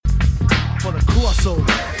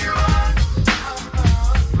crossover.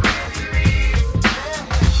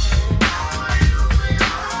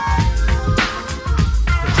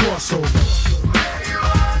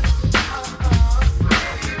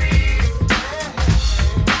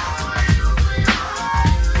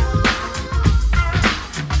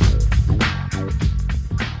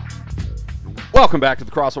 Welcome back to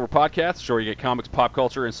the Crossover Podcast, the show where you get comics, pop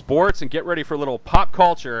culture, and sports, and get ready for a little pop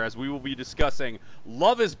culture as we will be discussing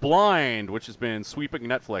Love is Blind, which has been sweeping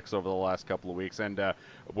Netflix over the last couple of weeks, and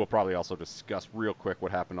we'll probably also discuss real quick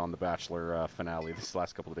what happened on the Bachelor finale these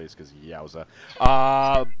last couple of days, because yowza.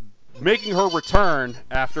 Making her return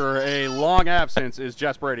after a long absence is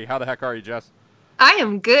Jess Brady. How the heck are you, Jess? I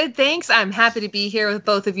am good, thanks. I'm happy to be here with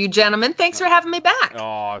both of you gentlemen. Thanks for having me back.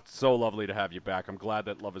 Oh, it's so lovely to have you back. I'm glad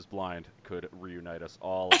that Love is Blind could reunite us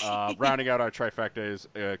all. Rounding out our trifecta is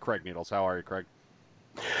Craig Needles. How are you, Craig?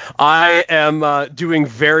 I am doing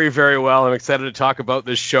very, very well. I'm excited to talk about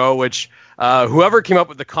this show, which whoever came up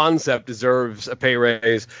with the concept deserves a pay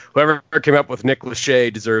raise. Whoever came up with Nick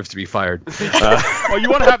Lachey deserves to be fired. Oh,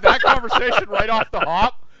 you want to have that conversation right off the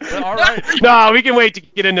hop? All right. No, we can wait to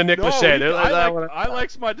get into Nick Lachey. I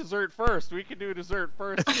like my dessert first. We can do dessert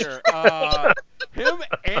first here. Him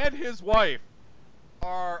and his wife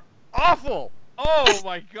are awful. Oh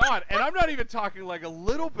my God! And I'm not even talking like a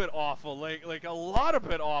little bit awful, like a lot of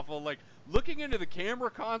bit awful. Like looking into the camera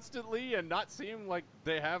constantly and not seeming like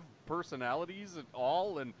they have personalities at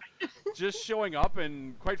all, and just showing up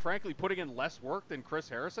and quite frankly putting in less work than Chris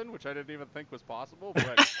Harrison, which I didn't even think was possible.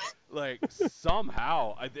 But like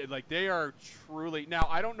somehow, like they are truly. Now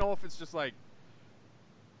I don't know if it's just like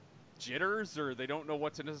jitters or they don't know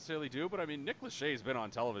what to necessarily do. But I mean, Nick Lachey's been on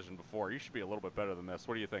television before. You should be a little bit better than this.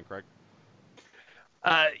 What do you think, Craig?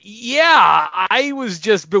 Yeah, I was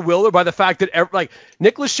just bewildered by the fact that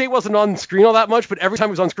Nick Lachey wasn't on screen all that much, but every time he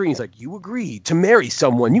was on screen, he's like, "You agreed to marry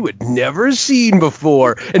someone you had never seen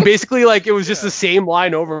before," and basically, like, it was just the same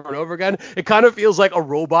line over and over again. It kind of feels like a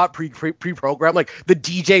robot pre-programmed, like the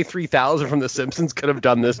DJ 3000 from The Simpsons could have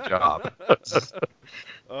done this job.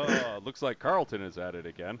 Looks like Carlton is at it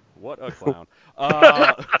again. What a clown.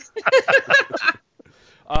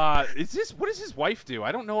 What does his wife do?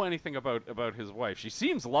 I don't know anything about his wife. She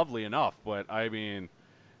seems lovely enough, but I mean,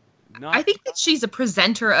 I think that she's a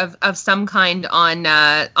presenter of some kind on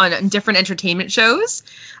different entertainment shows.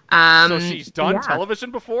 So she's done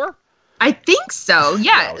television before? I think so.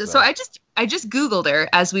 Yeah. Wow, so I just Googled her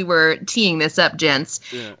as we were teeing this up, gents.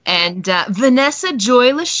 Yeah. And Vanessa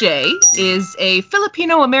Joy Lachey is a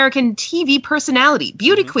Filipino-American TV personality,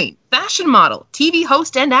 beauty queen, fashion model, TV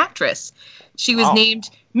host, and actress. She was named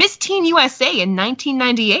Miss Teen USA in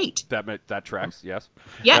 1998. That tracks, yes.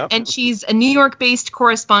 Yeah, and she's a New York-based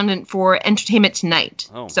correspondent for Entertainment Tonight.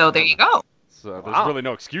 So there you go. So there's really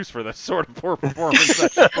no excuse for this sort of poor performance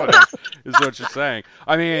that she put in, is what you're saying.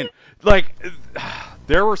 I mean, like,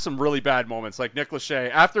 there were some really bad moments. Like Nick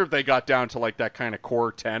Lachey, after they got down to like that kind of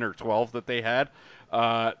core 10 or 12 that they had,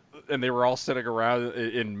 and they were all sitting around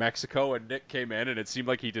in Mexico, and Nick came in, and it seemed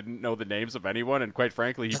like he didn't know the names of anyone, and quite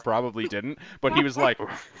frankly, he probably didn't. But he was like,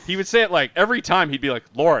 he would say it like every time he'd be like,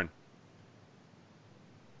 Lauren,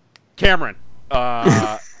 Cameron,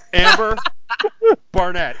 Amber,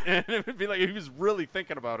 Barnett, and it would be like he was really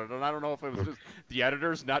thinking about it. And I don't know if it was just the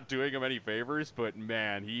editors not doing him any favors, but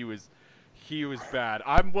man, he was bad.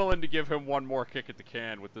 I'm willing to give him one more kick at the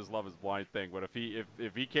can with this Love is Blind thing, but if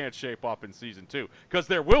he can't shape up in season 2, because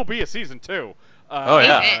there will be a season 2.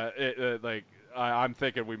 I'm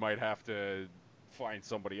thinking we might have to find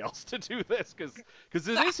somebody else to do this, because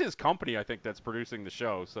it is his company, I think, that's producing the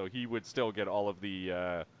show, so he would still get all of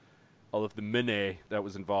the money that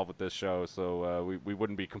was involved with this show, so we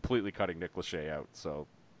wouldn't be completely cutting Nick Lachey out. So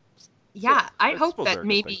yeah, I hope that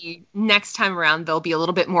maybe next time around they'll be a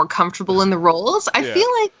little bit more comfortable in the roles. I feel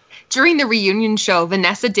like during the reunion show,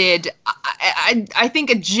 Vanessa did, I think,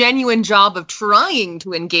 a genuine job of trying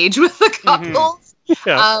to engage with the couples.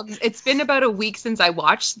 Yeah. It's been about a week since I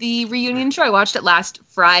watched the reunion show. I watched it last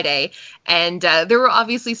Friday, and there were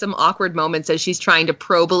obviously some awkward moments as she's trying to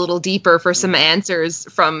probe a little deeper for some answers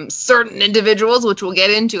from certain individuals, which we'll get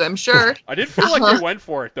into, I'm sure. I did feel like they went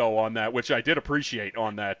for it, though, on that, which I did appreciate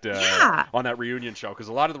on that on that reunion show, because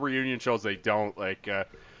a lot of the reunion shows, they don't, like,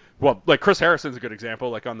 like Chris Harrison's a good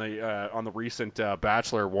example, like on the recent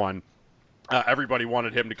Bachelor one, everybody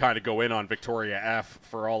wanted him to kind of go in on Victoria F.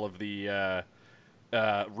 for all of the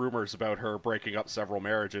rumors about her breaking up several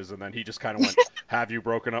marriages, and then he just kind of went, "Have you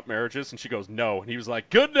broken up marriages?" And she goes, "No." And he was like,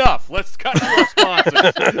 "Good enough. Let's cut to our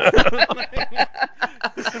sponsors."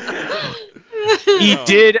 He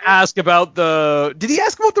did ask about Did he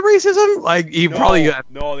ask about the racism? Like he probably.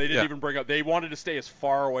 No, they didn't even bring up. They wanted to stay as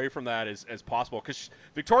far away from that as possible because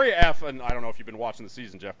Victoria F. and I don't know if you've been watching the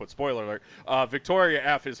season, Jeff, but spoiler alert: Victoria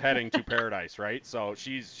F. is heading to Paradise, right? So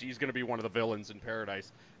she's going to be one of the villains in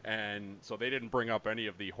Paradise, and so they didn't bring up any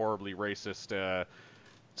of the horribly racist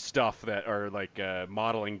stuff that are like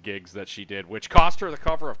modeling gigs that she did, which cost her the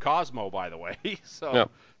cover of Cosmo, by the way.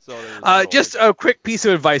 Just a quick piece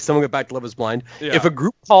of advice, then we'll get back to Love is Blind. Yeah. If a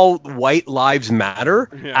group called White Lives Matter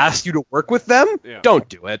asks you to work with them, don't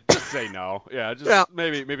do it. Just say no.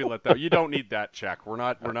 Maybe let them. You don't need that check. We're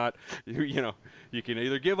not. You can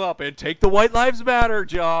either give up and take the White Lives Matter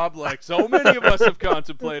job, like so many of us have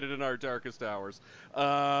contemplated in our darkest hours.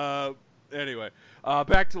 Anyway,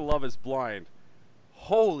 back to Love is Blind.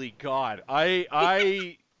 Holy God,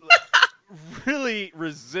 I really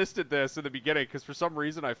resisted this in the beginning because for some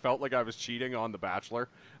reason I felt like I was cheating on The Bachelor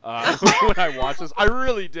when I watched this. I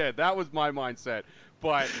really did. That was my mindset.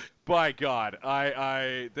 But by God,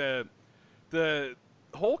 the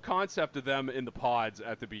whole concept of them in the pods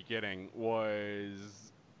at the beginning was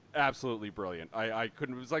absolutely brilliant. I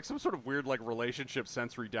couldn't. It was like some sort of weird like relationship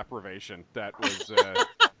sensory deprivation that was.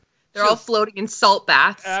 They're all floating in salt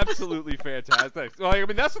baths. Absolutely fantastic. Like, I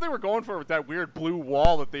mean, that's what they were going for with that weird blue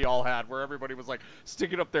wall that they all had, where everybody was like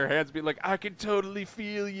sticking up their hands, being like, "I can totally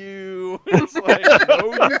feel you." It's like,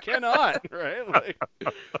 no, you cannot, right? Like,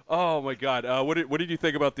 oh my God. What did you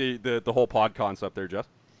think about the whole pod concept there, Jess?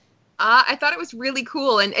 I thought it was really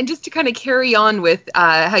cool, and just to kind of carry on with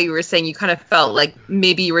how you were saying, you kind of felt like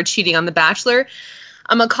maybe you were cheating on The Bachelor.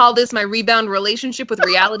 I'm going to call this my rebound relationship with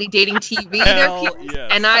reality dating TV.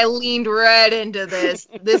 Yes. And I leaned right into this.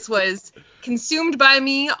 This was consumed by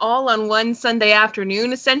me all on one Sunday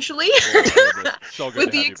afternoon, essentially. So good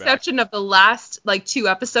with the exception of the last, 2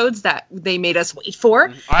 episodes that they made us wait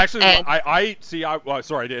for.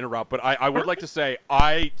 Sorry to interrupt, but I would like to say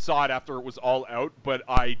I saw it after it was all out, but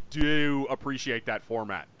I do appreciate that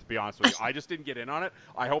format, to be honest with you. I just didn't get in on it.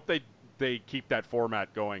 I hope they keep that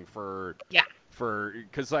format going for... Yeah.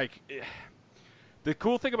 Because the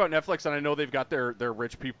cool thing about Netflix, and I know they've got their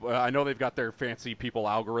rich people, I know they've got their fancy people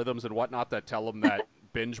algorithms and whatnot that tell them that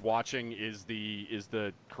binge watching is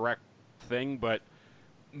the correct thing, but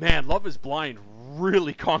man, Love is Blind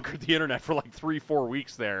really conquered the internet for 3-4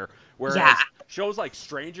 weeks there, whereas shows like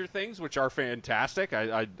Stranger Things, which are fantastic,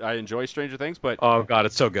 I enjoy Stranger Things, but oh God,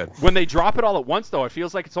 it's so good. When they drop it all at once, though, it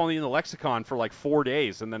feels like it's only in the lexicon for 4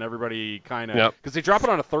 days, and then everybody kind of, because they drop it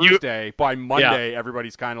on a Thursday, by Monday,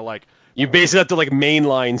 everybody's kind of like, you basically have to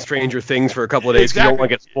mainline Stranger Things for a couple of days because you don't want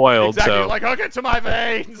to get spoiled. Exactly, so. Like, hook it to my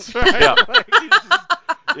veins. Right?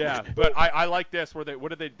 But I like this where they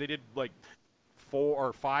did 4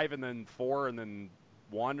 or 5 and then 4 and then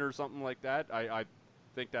 1 or something like that. I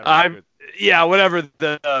think that was good. Yeah, whatever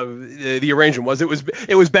the arrangement was,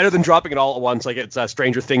 it was better than dropping it all at once, like it's a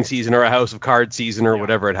Stranger Things season or a House of Cards season or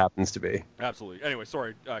whatever it happens to be. Absolutely. Anyway,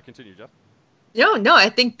 sorry. Continue, Jeff. No, I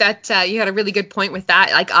think that you had a really good point with that.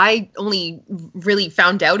 I only really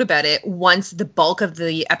found out about it once the bulk of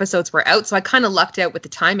the episodes were out, so I kind of lucked out with the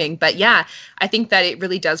timing. But yeah, I think that it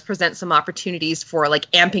really does present some opportunities for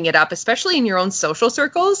amping it up, especially in your own social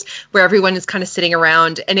circles where everyone is kind of sitting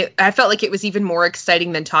around. And I felt like it was even more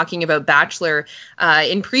exciting than talking about Bachelor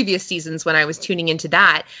in previous seasons when I was tuning into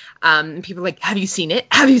that. People are like, have you seen it?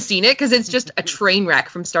 Have you seen it? Because it's just a train wreck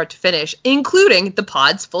from start to finish, including the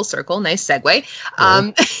pods, full circle, nice segue.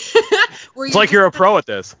 Cool. It's like you're a pro at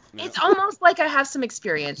this. It's almost like I have some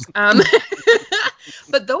experience.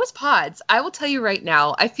 But those pods, I will tell you right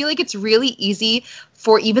now, I feel like it's really easy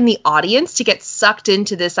for even the audience to get sucked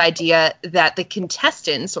into this idea that the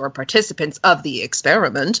contestants or participants of the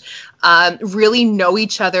experiment really know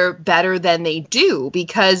each other better than they do.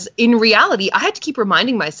 Because in reality, I had to keep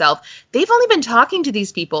reminding myself, they've only been talking to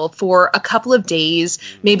these people for a couple of days,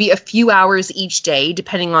 maybe a few hours each day,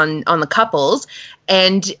 depending on the couples.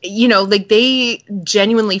 And, they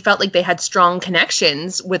genuinely felt like they had strong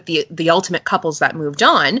connections with the ultimate couples that moved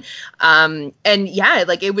on.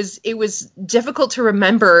 It was difficult to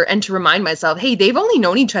remember and to remind myself, hey, they've only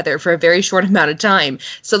known each other for a very short amount of time.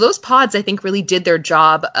 So those pods, I think, really did their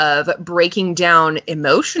job of breaking down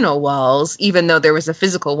emotional walls, even though there was a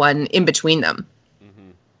physical one in between them.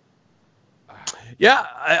 Yeah,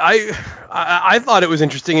 I thought it was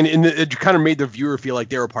interesting, and it kind of made the viewer feel like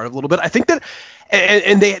they were part of it a little bit. I think that,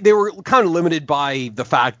 and they were kind of limited by the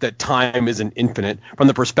fact that time isn't infinite from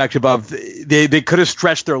the perspective of they could have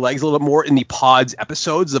stretched their legs a little bit more in the pods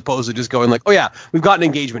episodes as opposed to just going like, oh yeah, we've got an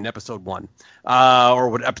engagement in episode 1 or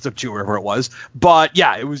what episode 2, whatever it was. But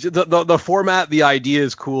yeah, it was the format, the idea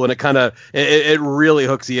is cool, and it kind of it really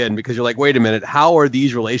hooks you in because you're like, wait a minute, how are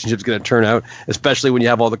these relationships going to turn out, especially when you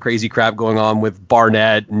have all the crazy crap going on with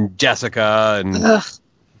Barnett and Jessica and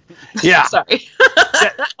yeah. Sorry.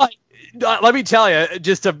 Let me tell you,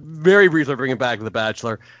 just to very briefly bring it back to The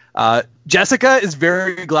Bachelor, Jessica is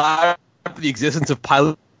very glad for the existence of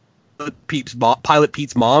Pilot Pete's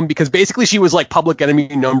mom, because basically she was like public enemy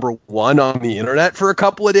number 1 on the internet for a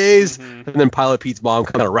couple of days, and then Pilot Pete's mom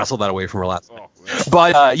kind of wrestled that away from her last night.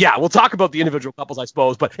 But yeah, we'll talk about the individual couples, I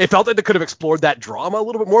suppose, but it felt like they could have explored that drama a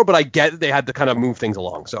little bit more, but I get that they had to kind of move things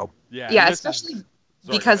along. So yeah, especially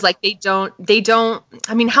because like they don't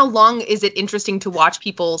I mean, how long is it interesting to watch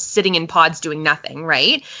people sitting in pods doing nothing,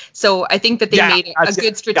 right? So I think that they made a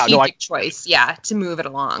good strategic choice to move it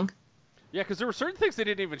along. Yeah, because there were certain things they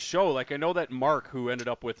didn't even show. Like, I know that Mark, who ended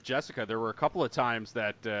up with Jessica, there were a couple of times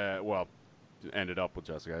that, ended up with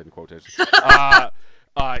Jessica, in quotations.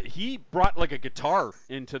 He brought, like, a guitar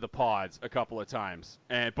into the pods a couple of times,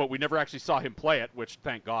 but we never actually saw him play it, which,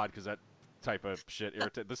 thank God, because that type of shit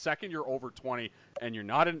irritates. The second you're over 20 and you're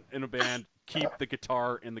not in a band, keep the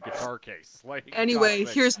guitar in the guitar case. Like, anyway,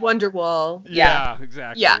 here's Wonderwall. Yeah,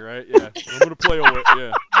 exactly. Yeah. Right. Yeah, I'm gonna play. I'm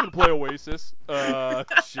gonna play Oasis.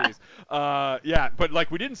 Jeez. Yeah, but like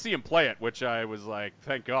we didn't see him play it, which I was like,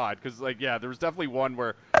 thank God, because like there was definitely one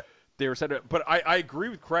where they were said. But I agree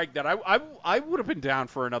with Craig that I would have been down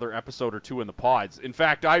for another episode or 2 in the pods. In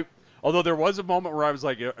fact, although there was a moment where I was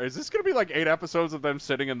like, is this going to be like 8 episodes of them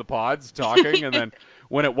sitting in the pods talking? And then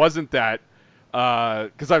when it wasn't that,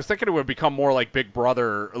 because I was thinking it would become more like Big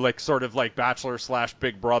Brother, like sort of like Bachelor /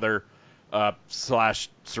 Big Brother /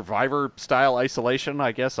 Survivor style isolation,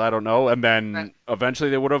 I guess. I don't know. And then eventually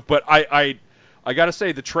they would have. But I got to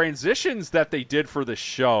say, the transitions that they did for this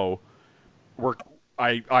show were...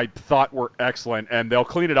 I thought were excellent, and they'll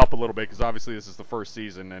clean it up a little bit because obviously this is the first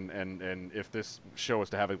season, and if this show is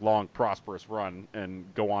to have a long, prosperous run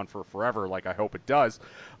and go on for forever, like I hope it does,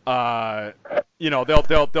 they'll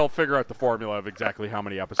figure out the formula of exactly how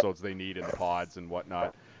many episodes they need in the pods and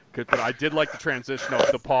whatnot. But I did like the transition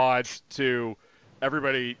of the pods to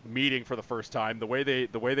everybody meeting for the first time. The way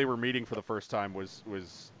they were meeting for the first time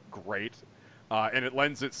was great, and it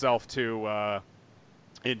lends itself to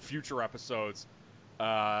in future episodes.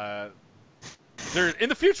 In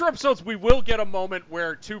the future episodes, we will get a moment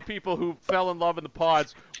where 2 people who fell in love in the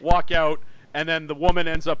pods walk out, and then the woman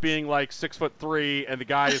ends up being like 6'3", and the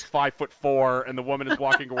guy is 5'4", and the woman is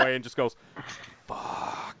walking away and just goes,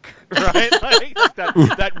 "Fuck," right? Like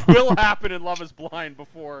that will happen in Love Is Blind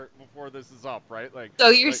before this is up, right? Like. So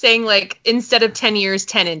you're saying like instead of 10 years,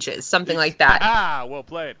 10 inches, something like that. Well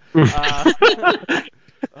played.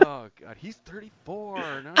 Oh God, he's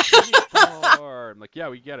 34, not 24. I'm like, yeah,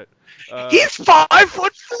 we get it. He's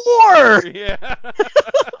 5'4". Yeah.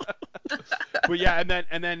 But yeah,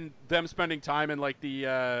 and then them spending time in like the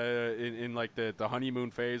in like the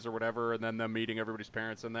honeymoon phase or whatever, and then them meeting everybody's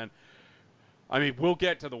parents, and then. I mean, we'll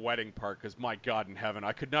get to the wedding part because, my God in heaven,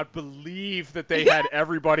 I could not believe that they had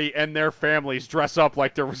everybody and their families dress up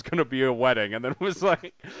like there was going to be a wedding. And then it was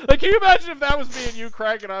like, can you imagine if that was me and you,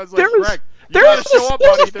 Craig? And I was like, Craig, you got to show up,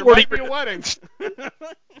 buddy. There might be a wedding.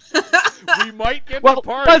 We might get the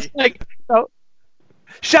party.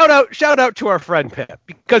 Shout out to our friend Pip,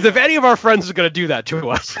 because if any of our friends is going to do that to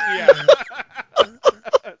us,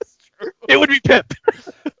 that's true. It would be Pip.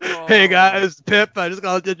 Hey guys, Pip, I just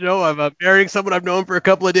got to let you know I'm marrying someone I've known for a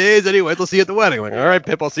couple of days. Anyways, we'll see you at the wedding. I'm like, all right,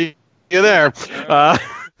 Pip, I'll see you there. That'd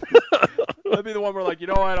be the one where like, you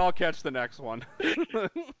know what, I'll catch the next one.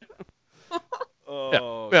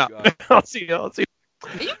 God. I'll see you. Are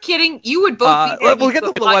you kidding? You would both be we'll get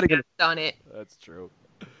to the wedding on it. That's true.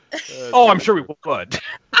 I'm sure we would.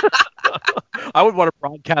 I would want to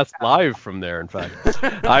broadcast live from there, in fact.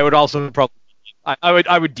 I would also probably I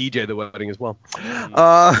would DJ the wedding as well.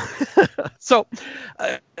 So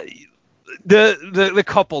the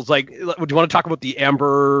couples, like, do you want to talk about the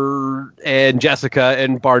Amber and Jessica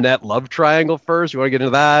and Barnett love triangle first? You want to get into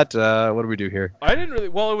that? What do we do here? I didn't really.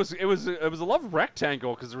 Well, it was a love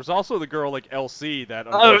rectangle because there was also the girl like LC that.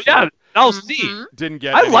 LC didn't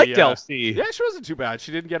get. I liked LC. Yeah, she wasn't too bad.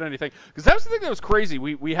 She didn't get anything because that was the thing that was crazy.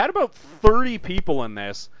 We had about 30 people in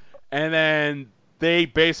this, and then they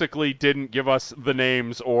basically didn't give us the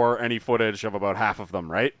names or any footage of about half of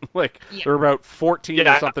them, right? Like there were about 14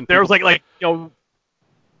 or something. There was like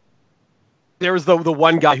there was the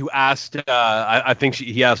one guy who asked, I think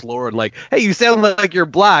he asked Lauren, like, hey, you sound like you're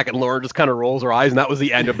black. And Lauren just kind of rolls her eyes, and that was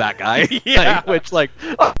the end of that guy.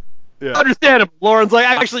 Understandable. Lauren's like,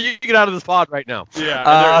 actually, you can get out of this pod right now.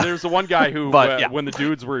 Yeah, and there's the one guy who, when the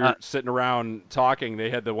dudes were sitting around talking, they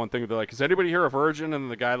had the one thing, they're like, is anybody here a virgin? And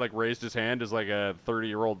the guy, like, raised his hand as, like, a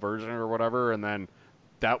 30-year-old virgin or whatever, and then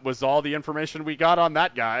that was all the information we got on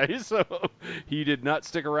that guy, so he did not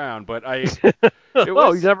stick around. But he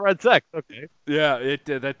never had sex. Okay. Yeah,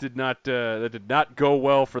 that did not go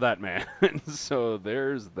well for that man. So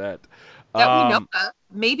there's that. That we know of.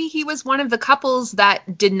 Maybe he was one of the couples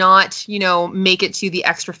that did not, make it to the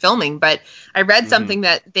extra filming. But I read something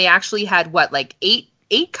that they actually had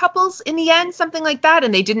eight couples in the end, something like that,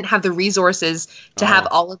 and they didn't have the resources to have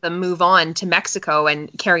all of them move on to Mexico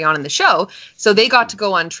and carry on in the show. So they got to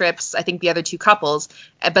go on trips, I think the other two couples,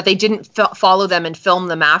 but they didn't follow them and film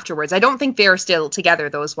them afterwards. I don't think they're still together,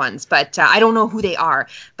 those ones, but I don't know who they are.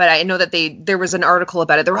 But I know that there was an article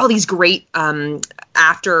about it. There were all these great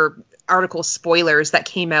after article spoilers that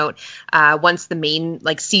came out once the main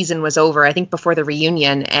season was over, I think before the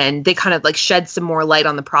reunion, and they kind of shed some more light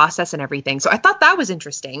on the process and everything. So I thought that was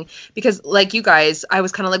interesting because, like you guys, I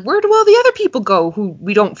was kind of like, where do all the other people go who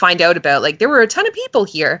we don't find out about? There were a ton of people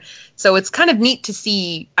here. So it's kind of neat to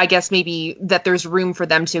see, I guess, maybe that there's room for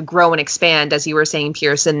them to grow and expand, as you were saying,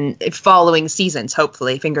 Pierce, in following seasons,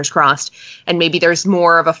 hopefully, fingers crossed. And maybe there's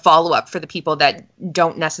more of a follow-up for the people that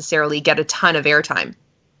don't necessarily get a ton of airtime.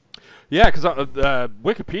 Yeah, because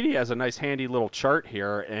Wikipedia has a nice handy little chart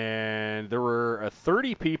here, and there were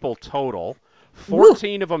 30 people total.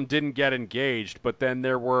 14 of them didn't get engaged, but then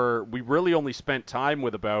we really only spent time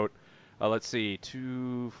with about, let's see,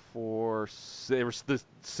 2, 4, 6, there was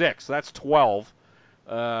 6, so that's 12,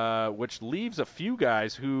 which leaves a few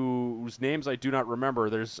guys whose names I do not remember.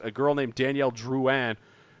 There's a girl named Danielle Drouin,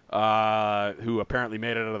 who apparently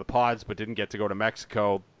made it out of the pods but didn't get to go to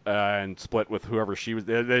Mexico and split with whoever she was.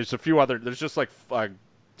 There's a few other. There's just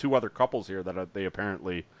 2 other couples here that they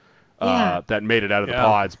apparently that made it out of the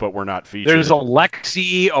pods but were not featured. There's a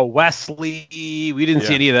Lexi, a Wesley. We didn't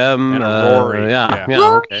see any of them. And a Rory.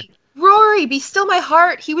 Rory. Okay. Rory, be still my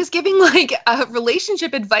heart. He was giving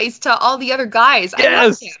relationship advice to all the other guys. Yes. I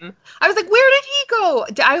loved him. I was like, where did he go?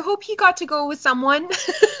 I hope he got to go with someone.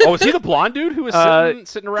 Oh, was he the blonde dude who was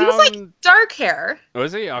sitting around? He was dark hair.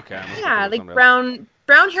 Was he? Okay. Yeah,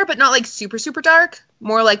 brown hair, but not super, super dark.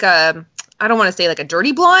 More like I don't want to say a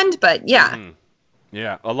dirty blonde, but yeah. Mm-hmm.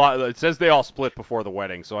 Yeah, a lot. It says they all split before the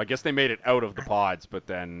wedding, so I guess they made it out of the pods, but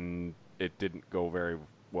then it didn't go very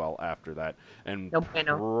well after that, and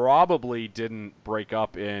probably didn't break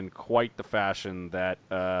up in quite the fashion that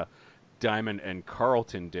Diamond and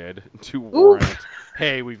Carlton did to warrant,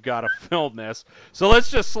 hey, we've got to film this. So let's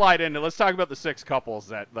just slide into. Let's talk about the 6 couples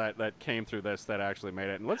that came through this that actually made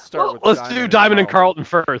it, and let's start with. Let's do Diamond and Carlton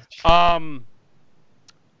first.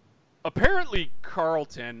 Apparently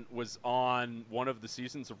Carlton was on one of the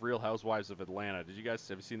seasons of Real Housewives of Atlanta. Have you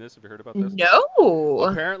seen this? Have you heard about this? No.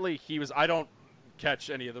 Apparently he was. I don't catch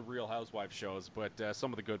any of the Real Housewives shows, but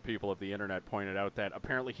some of the good people of the internet pointed out that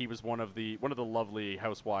apparently he was one of the lovely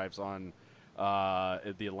housewives on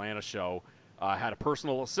the Atlanta show. Had a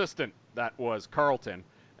personal assistant that was Carlton,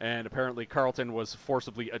 and apparently Carlton was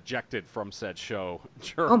forcibly ejected from said show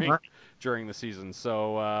during the season.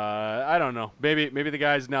 So I don't know. Maybe the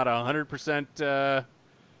guy's not 100%.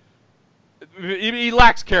 He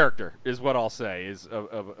lacks character, is what I'll say, is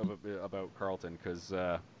about Carlton, because.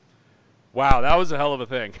 Wow, that was a hell of a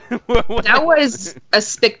thing. That was a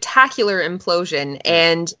spectacular implosion.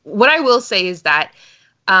 And what I will say is that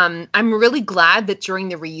I'm really glad that during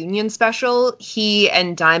the reunion special, he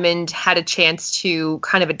and Diamond had a chance to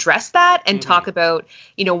kind of address that and talk about,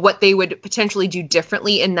 what they would potentially do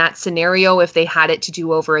differently in that scenario if they had it to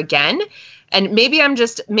do over again. And maybe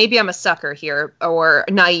I'm a sucker here or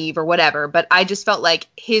naive or whatever, but I just felt like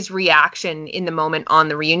his reaction in the moment on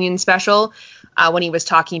the reunion special, when he was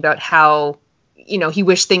talking about how, he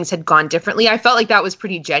wished things had gone differently, I felt like that was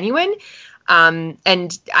pretty genuine.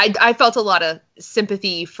 And I felt a lot of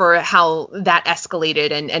sympathy for how that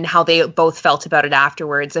escalated and how they both felt about it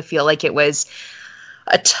afterwards. I feel like it was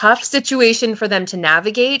a tough situation for them to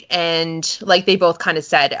navigate. And like they both kind of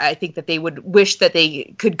said, I think that they would wish that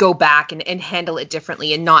they could go back and handle it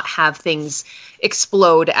differently and not have things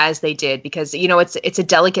explode as they did, because, it's a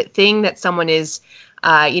delicate thing that someone is,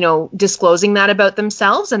 disclosing that about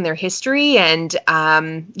themselves and their history. And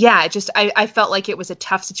I felt like it was a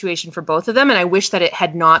tough situation for both of them. And I wish that it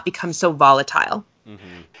had not become so volatile.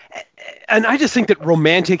 Mm-hmm. And I just think that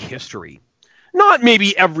romantic history, not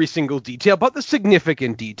maybe every single detail, but the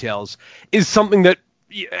significant details, is something that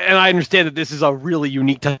and I understand that this is a really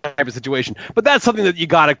unique type of situation, but that's something that you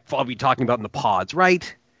gotta be talking about in the pods,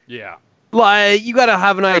 right? Yeah. Like, you got to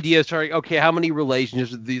have an idea, sorry, okay, how many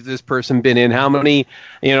relationships has this person been in? How many,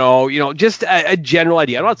 just a general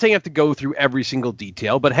idea. I'm not saying you have to go through every single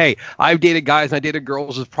detail, but hey, I've dated guys and I dated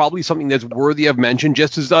girls is probably something that's worthy of mention,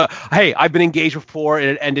 just as, hey, I've been engaged before and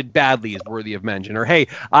it ended badly is worthy of mention. Or, hey,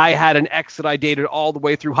 I had an ex that I dated all the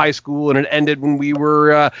way through high school and it ended when we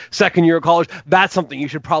were second year of college. That's something you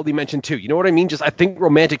should probably mention too. You know what I mean? Just, I think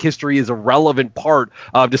romantic history is a relevant part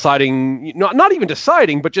of deciding, not even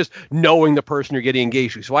deciding, but just knowing the person you're getting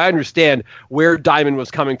engaged to. So I understand where Diamond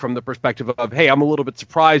was coming from, the perspective of, hey, I'm a little bit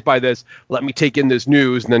surprised by this. Let me take in this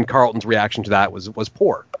news. And then Carlton's reaction to that was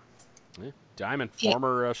poor. Yeah. Diamond,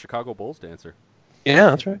 former Chicago Bulls dancer.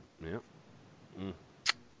 Yeah, that's right. Yeah.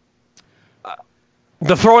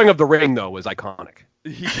 The throwing of the ring, though, was iconic.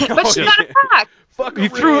 But she got it back. He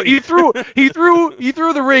threw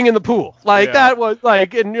the ring in the pool. That was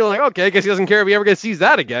like, and you're like, okay, I guess he doesn't care if he ever sees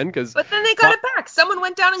that again. But then they got it back. Someone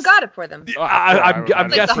went down and got it for them. I'm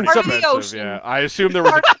guessing the heart of the ocean. Yeah, I assume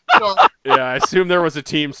there was a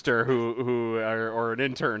teamster who or an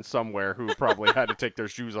intern somewhere who probably had to take their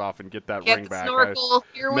shoes off and get that ring back. Snorkel.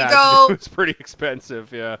 Here we go. It's pretty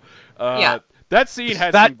expensive. Yeah. That scene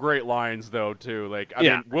had some great lines though too. Like, I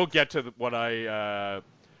mean, we'll get to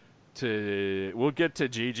we'll get to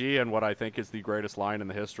Gigi and what I think is the greatest line in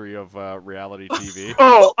the history of reality TV.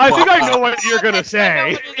 Oh, I think I know what you're gonna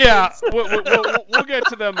say. Yeah, we'll get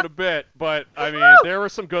to them in a bit. But I mean, there were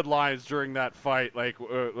some good lines during that fight. Like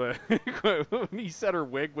when he said her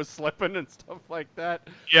wig was slipping and stuff like that.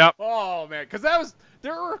 Yep. Oh man, because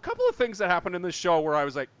there were a couple of things that happened in this show where I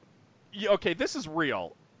was like, okay, this is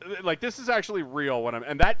real. Like, this is actually real.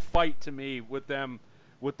 And that fight to me with them,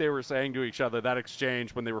 what they were saying to each other, that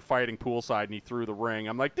exchange when they were fighting poolside and he threw the ring,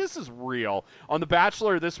 I'm like, this is real. On The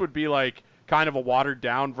Bachelor, this would be like kind of a watered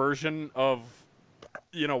down version of,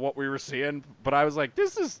 what we were seeing. But I was like,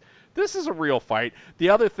 this is a real fight. The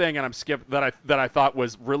other thing, and I'm that I thought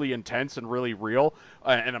was really intense and really real,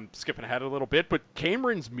 and I'm skipping ahead a little bit, but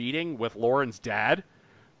Cameron's meeting with Lauren's dad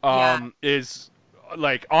is.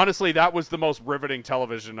 Like, honestly, that was the most riveting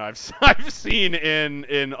television I've seen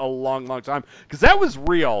in a long, long time. Because that was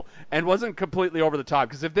real and wasn't completely over the top.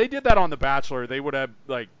 Because if they did that on The Bachelor, they would have,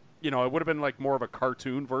 like, it would have been, like, more of a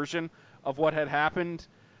cartoon version of what had happened.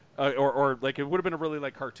 Or like, it would have been a really,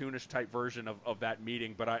 like, cartoonish type version of that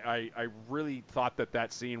meeting. But I really thought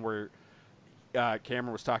that scene where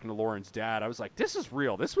Cameron was talking to Lauren's dad, I was like, this is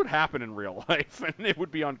real. This would happen in real life, and it would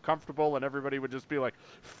be uncomfortable, and everybody would just be like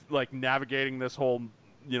navigating this whole,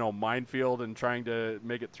 minefield and trying to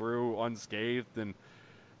make it through unscathed. And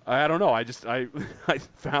I don't know. I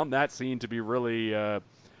found that scene to be really,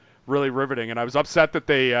 really riveting, and I was upset that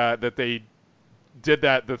they did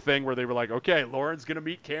the thing where they were like, okay, Lauren's gonna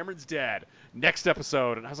meet Cameron's dad next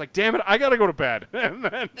episode, and I was like, damn it, I gotta go to bed. And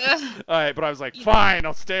then, but I was like, fine,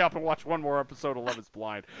 I'll stay up and watch one more episode of Love Is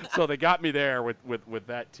Blind. So they got me there with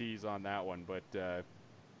that tease on that one. But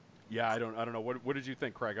I don't know. What did you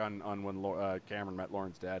think, Craig, on when Cameron met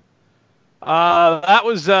Lauren's dad? That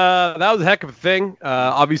was a heck of a thing.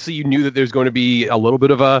 Obviously, you knew that there's going to be a little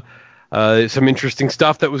bit of some interesting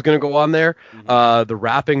stuff that was going to go on there. Mm-hmm. The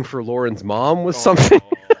rapping for Lauren's mom was something.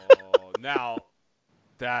 Now,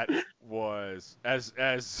 that was as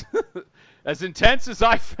as intense as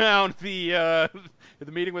I found the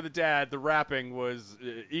meeting with the dad. The rapping was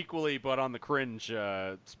equally, but on the cringe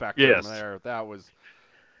spectrum. Yes. There. That was.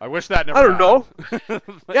 I wish that never. I don't know.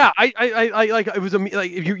 Yeah, I like it was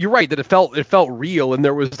like you're right that it felt real, and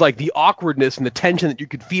there was like the awkwardness and the tension that you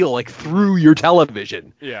could feel like through your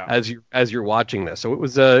television. Yeah. As you're watching this, so it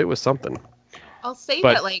was something. I'll say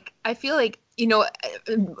that, like, I feel like,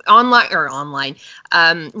 online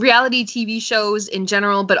reality TV shows in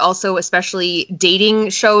general, but also especially dating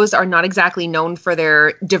shows, are not exactly known for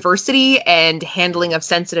their diversity and handling of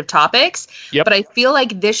sensitive topics. Yep. But I feel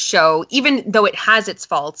like this show, even though it has its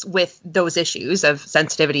faults with those issues of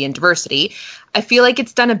sensitivity and diversity, I feel like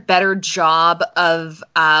it's done a better job of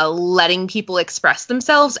letting people express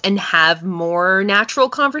themselves and have more natural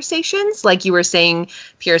conversations. Like you were saying,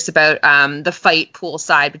 Pierce, about the fight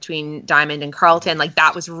poolside between Diamond and Carlton, like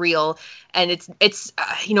that was real, and it's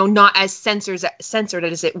not as censored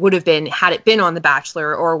as it would have been had it been on The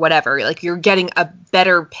Bachelor or whatever. Like, you're getting a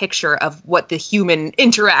better picture of what the human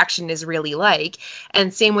interaction is really like.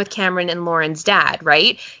 And same with Cameron and Lauren's dad,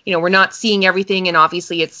 right? We're not seeing everything, and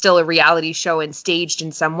obviously it's still a reality show and staged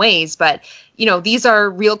in some ways, but these are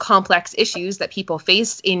real complex issues that people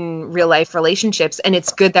face in real life relationships, and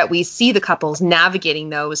it's good that we see the couples navigating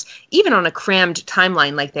those even on a crammed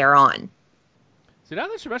timeline like they're on. See, now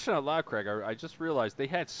that you mention it out loud, Craig, I just realized they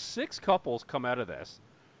had 6 couples come out of this,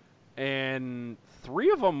 and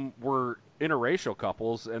 3 of them were interracial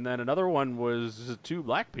couples, and then another one was 2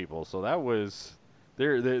 black people. So that was,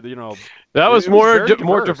 that was more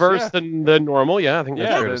diverse than normal. Yeah, I think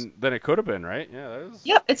that's true. Than it could have been, right? Yeah, that was.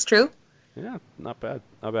 Yep, it's true. Yeah, not bad.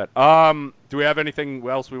 Do we have anything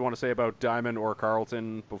else we want to say about Diamond or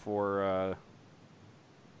Carlton before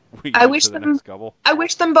we get to the next couple? I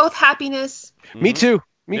wish them both happiness. Mm-hmm. Me too.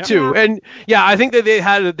 Me too. And yeah, I think that they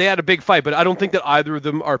had a big fight, but I don't think that either of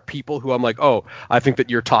them are people who I'm like, oh, I think that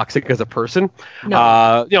you're toxic as a person.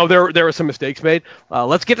 No. There were some mistakes made.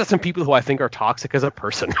 Let's get to some people who I think are toxic as a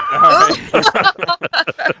person. All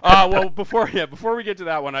right. Well, before we get to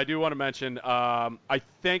that one, I do want to mention, I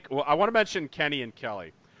want to mention Kenny and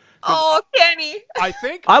Kelly. Oh, Kenny. I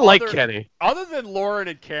think I like Kenny. Other than Lauren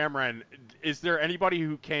and Cameron, is there anybody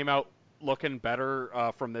who came out looking better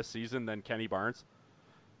from this season than Kenny Barnes?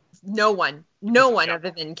 No one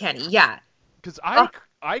other than Kenny. Yeah. Because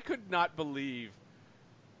I could not believe,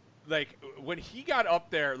 like, when he got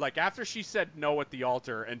up there, like, after she said no at the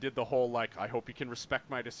altar and did the whole, like, I hope you can respect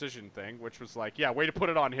my decision thing, which was like, yeah, way to put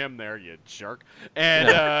it on him there, you jerk. And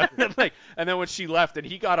and then when she left and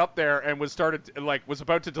he got up there and was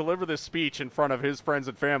about to deliver this speech in front of his friends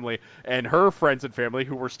and family and her friends and family,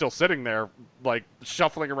 who were still sitting there, like,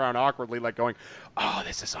 shuffling around awkwardly, like, going, oh,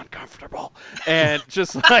 this is uncomfortable. And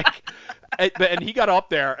just like, and he got up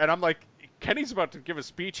there and I'm like, Kenny's about to give a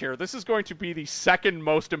speech here. This is going to be the second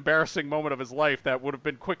most embarrassing moment of his life that would have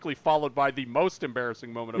been quickly followed by the most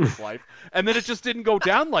embarrassing moment of his life. And then it just didn't go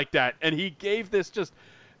down like that. And he gave this just,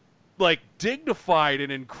 like, dignified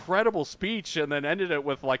and incredible speech and then ended it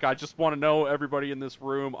with, like, I just want to know, everybody in this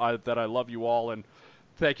room, that I love you all and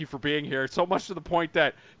thank you for being here. So much to the point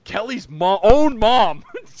that Kelly's own mom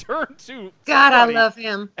turned to God, I love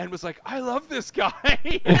him. And was like, I love this guy.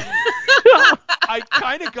 I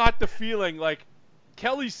kind of got the feeling like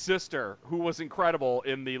Kelly's sister, who was incredible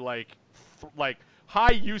in the like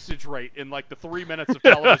high usage rate in like the 3 minutes of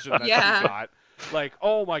television that she got. Like,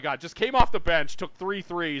 oh my God, just came off the bench, took 3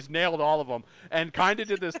 threes, nailed all of them, and kind of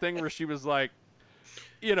did this thing where she was like,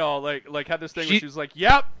 you know, like had this thing where she was like,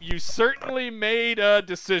 yep, you certainly made a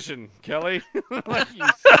decision, Kelly. Like, you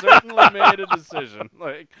certainly made a decision.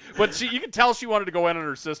 Like, but you can tell she wanted to go in on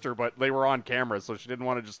her sister, but they were on camera, so she didn't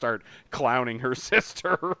want to just start clowning her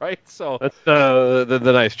sister, right? So that's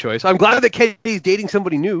the nice choice. I'm glad that Kenny's dating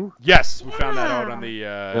somebody new. Yes, we found that out on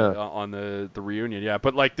the reunion. Yeah,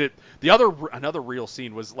 but like another real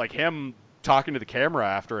scene was like him talking to the camera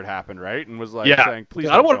after it happened, right? And was like saying, please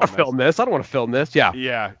I don't want to film this. I don't want to film this. Yeah.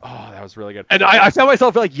 Yeah. Oh, that was really good. And I found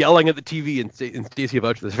myself like yelling at the TV, and Stacey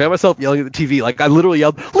about this. I found myself yelling at the TV. Like I literally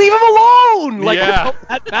yelled, leave him alone! Like I felt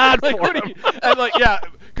that bad like, for him. And like,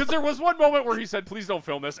 because there was one moment where he said, please don't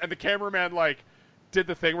film this. And the cameraman like did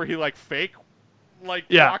the thing where he like fake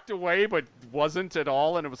walked away, but wasn't at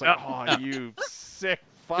all. And it was like, you sick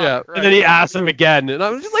fuck. Yeah. Right? And then he asked him again, and I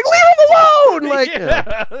was just like, leave him alone! Like,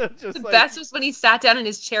 the best was when he sat down in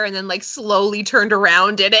his chair and then like slowly turned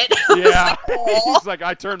around in it. Yeah. He's like,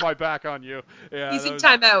 I turned my back on you. Yeah. He's in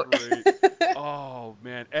timeout. Oh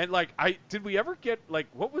man. And like, did we ever get like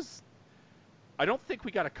I don't think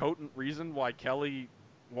we got a potent reason why Kelly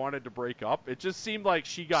wanted to break up. It just seemed like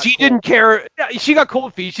she didn't care. She got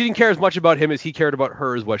cold feet. She didn't care as much about him as he cared about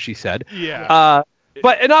her, is what she said. Yeah.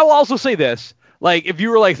 And I will also say this. Like, if you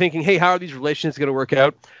were like thinking, hey, how are these relationships going to work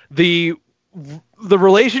out? The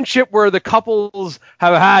relationship where the couples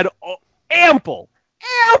have had ample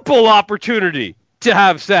opportunity to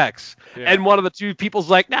have sex, and one of the two people's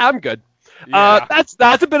like, nah, I'm good. Yeah.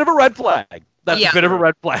 That's a bit of a red flag. That's a bit of a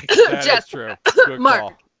red flag. That's true. Good Mark.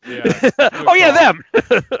 call. Yeah. Them.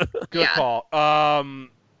 Good call.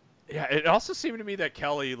 Yeah, it also seemed to me that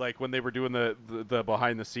Kelly, like, when they were doing the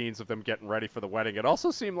behind the scenes of them getting ready for the wedding, it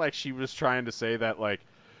also seemed like she was trying to say that, like,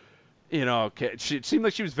 you know, it seemed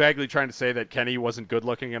like she was vaguely trying to say that Kenny wasn't good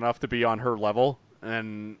looking enough to be on her level,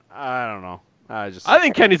 and I don't know. I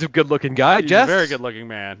think Kenny's a good looking guy, Jess. He's a very good looking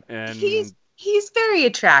man, and he's very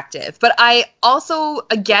attractive, but I also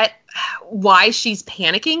get why she's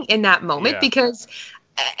panicking in that moment because.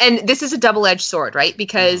 And this is a double-edged sword, right?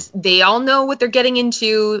 Because they all know what they're getting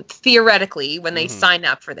into theoretically when they sign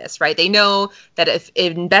up for this, right? They know that if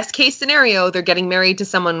in best case scenario, they're getting married to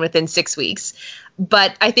someone within 6 weeks.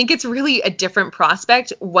 But I think it's really a different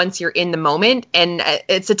prospect once you're in the moment. And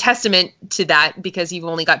it's a testament to that because you've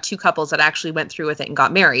only got 2 couples that actually went through with it and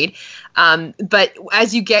got married. But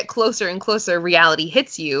as you get closer and closer, reality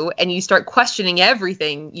hits you and you start questioning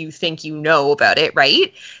everything you think you know about it,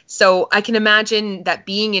 right? So I can imagine that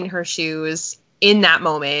being in her shoes, in that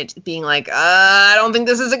moment being like, I don't think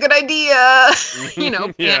this is a good idea,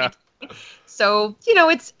 Yeah. So,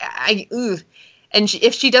 and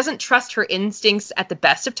if she doesn't trust her instincts at the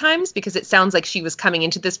best of times, because it sounds like she was coming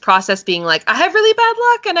into this process being like, I have really bad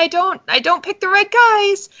luck and I don't pick the right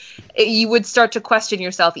guys, you would start to question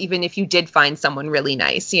yourself even if you did find someone really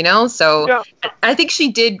nice, So yeah. I think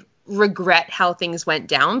she did regret how things went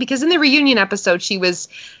down, because in the reunion episode, she was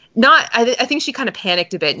not, I think she kind of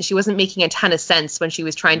panicked a bit and she wasn't making a ton of sense when she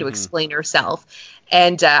was trying to explain herself.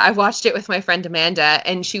 And I watched it with my friend Amanda,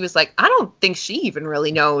 and she was like, I don't think she even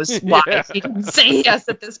really knows why she can say yes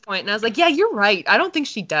at this point. And I was like, yeah, you're right. I don't think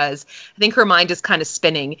she does. I think her mind is kind of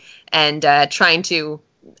spinning and trying to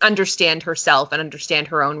understand herself and understand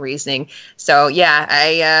her own reasoning. So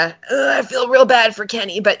yeah, I feel real bad for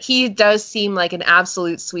Kenny, but he does seem like an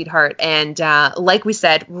absolute sweetheart. And like we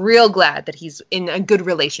said, real glad that he's in a good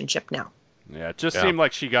relationship now. Yeah, it just seemed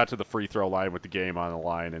like she got to the free throw line with the game on the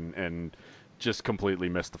line and just completely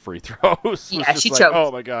missed the free throws. Yeah, she choked.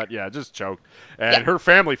 Oh my God, yeah, just choked. And her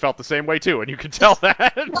family felt the same way too, and you could tell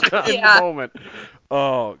that in the moment.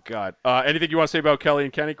 Oh God. Anything you want to say about Kelly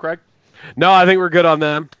and Kenny, Craig? No, I think we're good on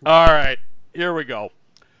them. All right, here we go.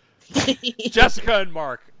 Jessica and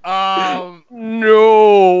Mark.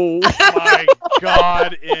 No. My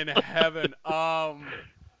God in heaven. I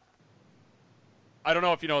don't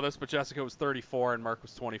know if you know this, but Jessica was 34 and Mark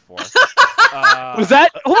was 24. Was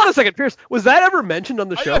that? Hold on a second, Pierce. Was that ever mentioned on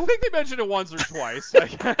the show? I think they mentioned it once or twice.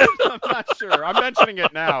 I'm not sure. I'm mentioning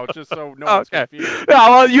it now, just so no one's confused. Yeah,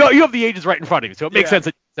 well, you have the ages right in front of you, so it makes sense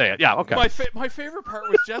that you say it. Yeah, okay. My favorite part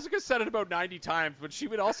was Jessica said it about 90 times, but she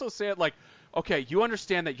would also say it like, okay, you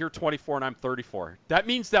understand that you're 24 and I'm 34. That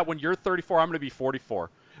means that when you're 34, I'm going to be 44.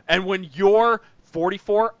 And when you're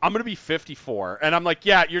 44, I'm going to be 54. And I'm like,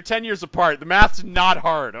 yeah, you're 10 years apart. The math's not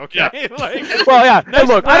hard, okay? Yeah. Well, yeah. Nice, and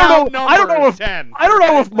look, I don't know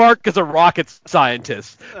if Mark is a rocket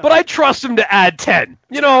scientist, but I trust him to add 10,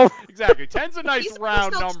 Exactly. 10's a nice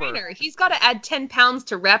round number. Trainer. He's got to add 10 pounds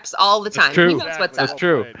to reps all the time. That's true. He knows what's up. That's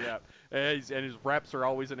true. Right, yeah. And his reps are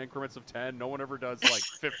always in increments of 10. No one ever does like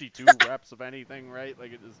 52 reps of anything, right?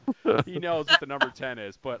 Like he knows what the number 10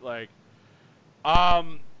 is. But like,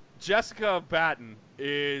 Jessica Batten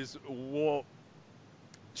is,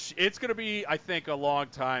 it's going to be, I think, a long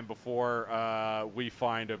time before we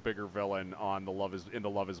find a bigger villain on the Love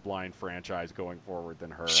is Blind franchise going forward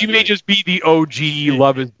than her. She may just be the OG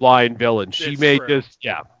Love is Blind villain. She may just,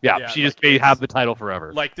 she just may have the title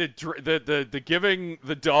forever. Like the giving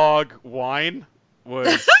the dog wine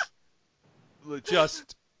was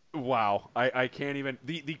just, wow. I can't even,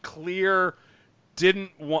 the Clear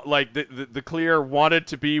didn't want, like the Clear wanted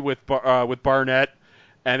to be with Barnett,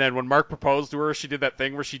 and then when Mark proposed to her, she did that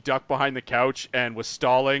thing where she ducked behind the couch and was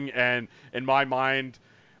stalling. And in my mind,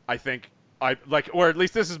 I think or at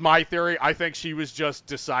least this is my theory, I think she was just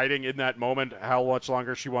deciding in that moment how much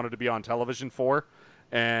longer she wanted to be on television for,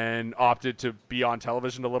 and opted to be on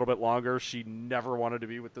television a little bit longer. She never wanted to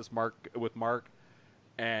be with Mark,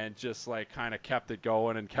 and just like kind of kept it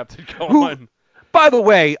going and kept it going. By the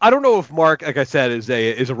way, I don't know if Mark, like I said, is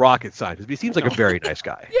a rocket scientist, but he seems like a very nice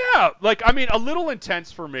guy. Yeah, like, I mean, a little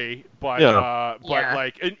intense for me, but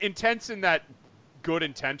like intense in that good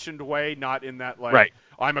intentioned way, not in that like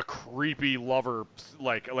I'm a creepy lover,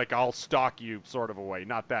 like I'll stalk you sort of a way.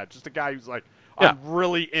 Not that. Just a guy who's like, I'm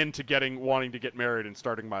really into wanting to get married and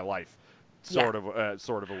starting my life, sort of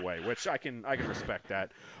a way, which I can respect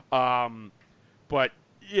that. But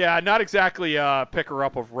yeah, not exactly picker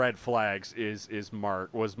up of red flags was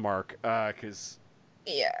Mark, because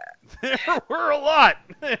there were a lot.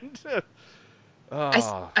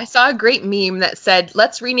 I saw a great meme that said,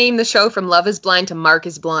 let's rename the show from Love is Blind to Mark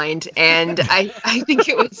is Blind, and I think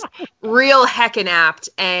it was real heckin' apt,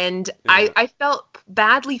 and I felt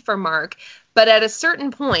badly for Mark. But at a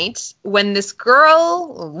certain point, when this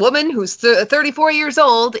woman who's 34 years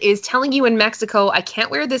old is telling you in Mexico, I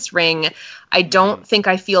can't wear this ring, I don't think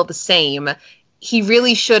I feel the same, he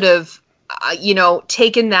really should have,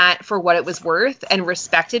 taken that for what it was worth and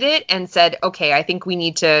respected it and said, okay, I think we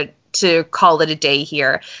need to call it a day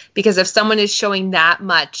here. Because if someone is showing that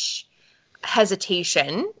much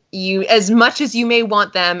hesitation, as much as you may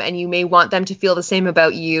want them and you may want them to feel the same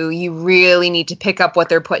about you, you really need to pick up what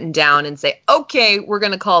they're putting down and say, okay, we're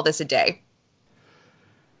going to call this a day.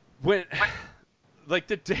 When, like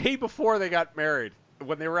the day before they got married,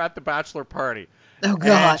 when they were at the bachelor party, oh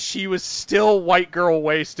God, she was still white girl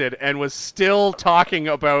wasted and was still talking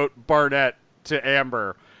about Barnett to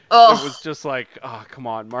Amber. Oh. It was just like, oh, come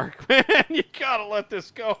on, Mark, man, you gotta let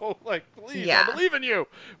this go. Like, please, I believe in you.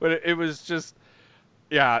 But it was just,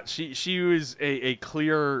 yeah, she was a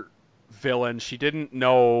clear villain. She didn't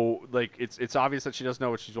know, like, it's obvious that she doesn't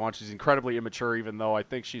know what she wants. She's incredibly immature, even though I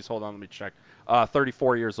think she's, hold on, let me check,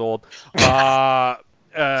 34 years old. That's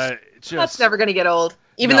never going to get old.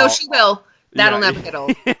 Even though she will, that'll never get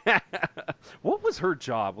old. What was her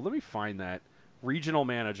job? Well, let me find that. Regional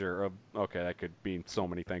manager. Okay, that could mean so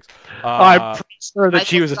many things. I'm pretty sure that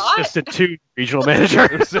she was assistant to the regional manager.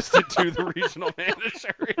 Assistant to the regional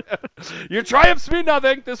manager. Your triumphs mean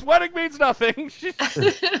nothing. This wedding means nothing.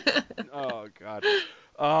 Oh, God.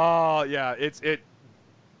 Oh, yeah.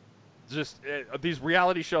 These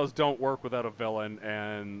reality shows don't work without a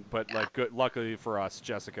villain, but luckily for us,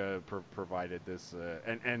 Jessica provided this,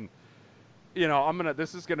 and you know,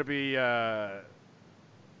 this is gonna be, you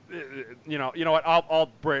know what,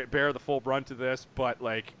 I'll bear the full brunt of this, but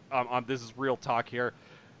like, this is real talk here.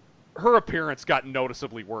 Her appearance got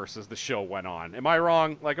noticeably worse as the show went on. Am I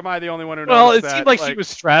wrong? Like, am I the only one who noticed that? Well, it seemed like she was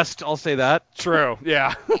stressed. I'll say that. True.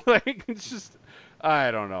 Yeah. Like, it's just,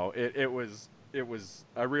 I don't know. It was.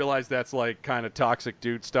 I realize that's like kind of toxic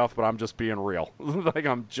dude stuff, but I'm just being real. Like,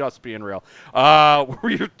 I'm just being real. Were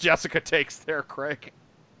your Jessica takes there, Craig?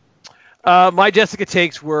 My Jessica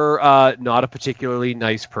takes were not a particularly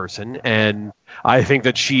nice person, and I think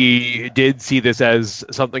that she did see this as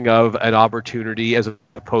something of an opportunity as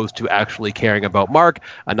opposed to actually caring about Mark.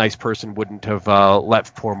 A nice person wouldn't have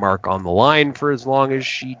left poor Mark on the line for as long as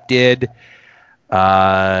she did.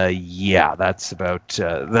 Yeah, that's about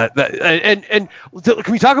that. And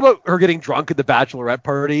can we talk about her getting drunk at the bachelorette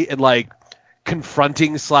party and like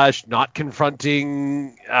confronting / not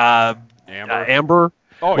confronting Amber?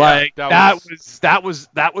 Oh, like, yeah, that was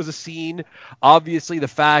a scene. Obviously, the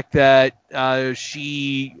fact that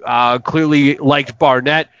she clearly liked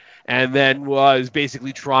Barnett and then was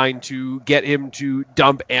basically trying to get him to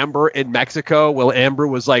dump Amber in Mexico while Amber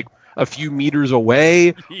was like a few meters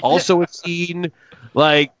away. Also a scene.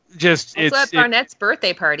 Like, just also at Barnett's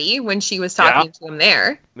birthday party when she was talking to him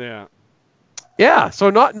there. Yeah. Yeah.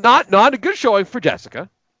 So not a good showing for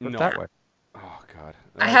Jessica. No. That way. Oh, God.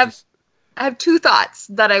 I have two thoughts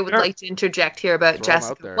that I would like to interject here about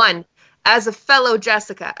Jessica. One, as a fellow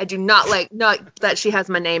Jessica, I do not that she has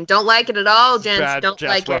my name. Don't like it at all, gents. Bad Don't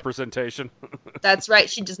like representation. That's right.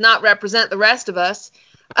 She does not represent the rest of us.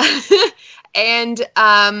 And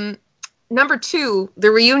number two, the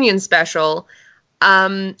reunion special.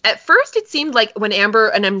 At first it seemed like when Amber,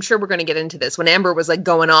 and I'm sure we're going to get into this, when Amber was like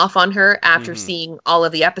going off on her after seeing all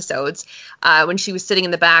of the episodes, when she was sitting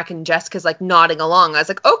in the back and Jessica's like nodding along, I was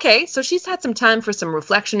like, okay, so she's had some time for some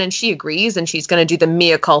reflection and she agrees and she's going to do the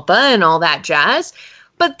mea culpa and all that jazz.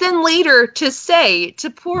 But then later to say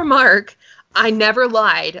to poor Mark, I never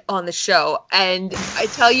lied on the show. And I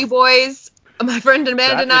tell you boys, my friend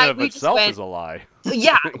Amanda and I, we just went, is a lie.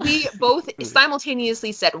 Yeah, we both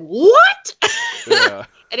simultaneously said, what? Yeah.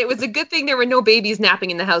 And it was a good thing there were no babies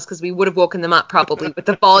napping in the house because we would have woken them up probably with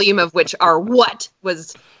the volume of which our what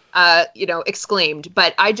was, exclaimed.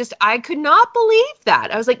 But I could not believe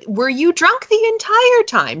that. I was like, were you drunk the entire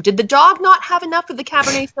time? Did the dog not have enough of the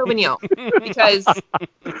Cabernet Sauvignon? Because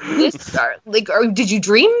or did you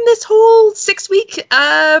dream this whole 6-week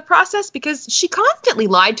process? Because she constantly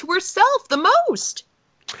lied to herself the most.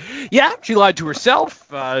 Yeah, she lied to herself.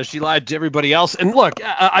 She lied to everybody else. And look,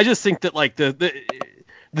 I just think that like the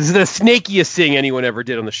snakiest thing anyone ever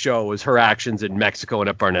did on the show was her actions in Mexico and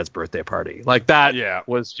at Barnett's birthday party. Like that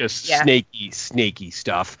was just snaky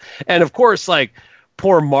stuff. And of course, like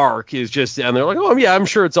poor Mark is just down there like, oh yeah, I'm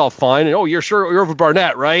sure it's all fine. And oh, you're sure you're over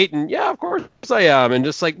Barnett, right? And yeah, of course I am. And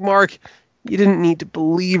just like, Mark, you didn't need to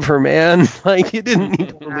believe her, man. Like, you didn't need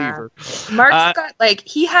to believe her. Mark's got like,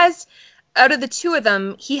 he has, out of the two of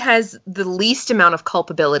them, he has the least amount of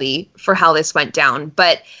culpability for how this went down,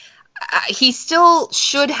 but he still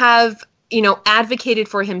should have, advocated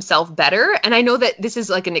for himself better. And I know that this is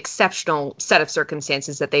like an exceptional set of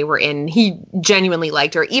circumstances that they were in. He genuinely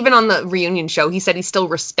liked her. Even on the reunion show, he said he still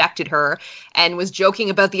respected her and was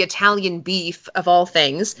joking about the Italian beef of all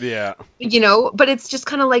things. Yeah. But it's just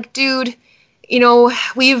kind of like, dude,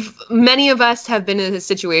 many of us have been in a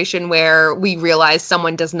situation where we realize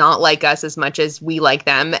someone does not like us as much as we like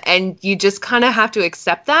them. And you just kind of have to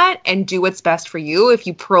accept that and do what's best for you. If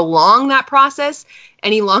you prolong that process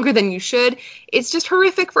any longer than you should, it's just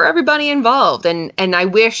horrific for everybody involved. And I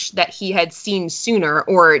wish that he had seen sooner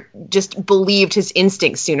or just believed his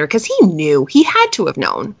instincts sooner, because he knew. He had to have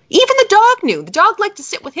known. Even the dog knew. The dog liked to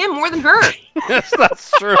sit with him more than her. Yes, that's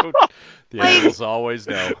true. The animals always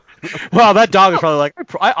know. Well, that dog is probably like,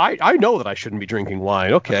 I know that I shouldn't be drinking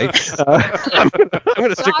wine. Okay. I'm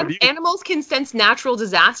gonna stick with you. Animals can sense natural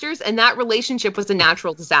disasters, and that relationship was a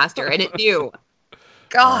natural disaster, and it knew.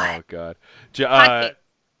 God. Oh, God.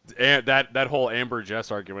 that whole Amber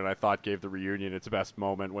Jess argument, I thought, gave the reunion its best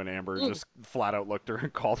moment when Amber just flat out looked at her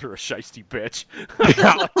and called her a shiesty bitch. Like,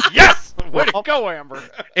 yes, way to go, Amber.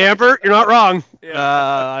 Amber, you're not wrong. Yeah.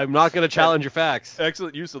 I'm not going to challenge your facts.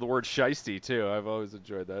 Excellent use of the word shiesty too. I've always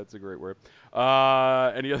enjoyed that. It's a great word.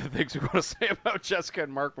 Any other things we want to say about Jessica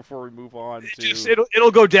and Mark before we move on to?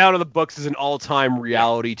 It'll go down in the books as an all-time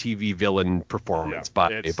reality TV villain performance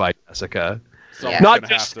by Jessica. Not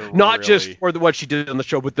just for what she did on the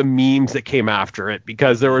show, but the memes that came after it,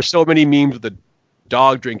 because there were so many memes with the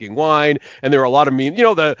dog drinking wine, and there were a lot of memes. You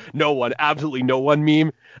know, the no one, absolutely no one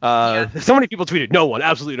meme. So many people tweeted, no one,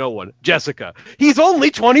 absolutely no one. Jessica, he's only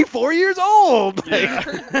 24 years old. Yeah.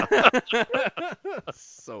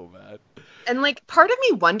 So bad. And like, part of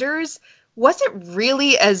me wonders, was it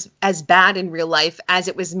really as bad in real life as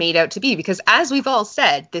it was made out to be? Because as we've all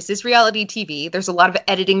said, this is reality TV. There's a lot of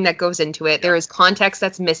editing that goes into it. There is context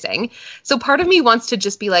that's missing. So part of me wants to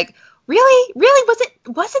just be like, really?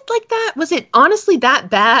 Was it like that? Was it honestly that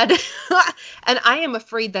bad? And I am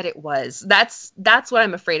afraid that it was. That's what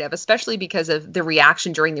I'm afraid of, especially because of the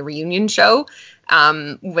reaction during the reunion show,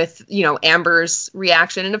 with, you know, Amber's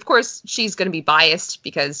reaction. And of course, she's going to be biased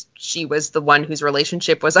because she was the one whose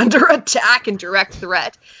relationship was under attack and direct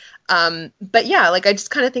threat. But yeah, like, I just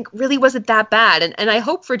kind of think, really, was it that bad? And I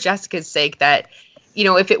hope for Jessica's sake that, you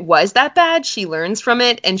know, if it was that bad, she learns from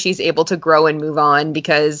it and she's able to grow and move on,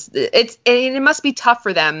 because it must be tough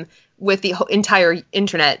for them with the entire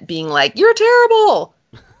internet being like, you're terrible.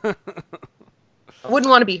 I wouldn't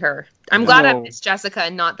want to be her. I'm glad I miss Jessica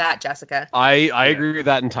and not that Jessica. I agree with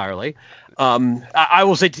that entirely. I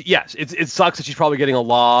will say, yes, it sucks that she's probably getting a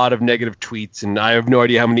lot of negative tweets, and I have no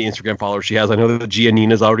idea how many Instagram followers she has. I know that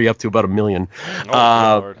Giannina's already up to about 1 million.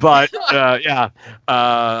 But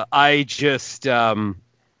I just,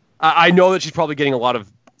 I know that she's probably getting a lot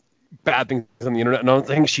of bad things on the internet, and I don't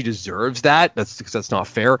think she deserves that. That's not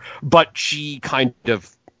fair. But she kind of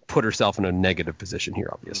put herself in a negative position here,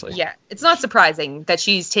 obviously. Yeah, it's not surprising that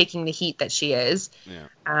she's taking the heat that she is.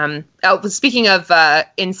 Yeah. Speaking of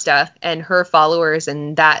Insta and her followers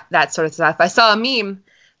and that sort of stuff, I saw a meme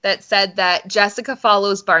that said that Jessica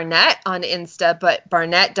follows Barnett on Insta, but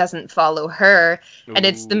Barnett doesn't follow her. Ooh. And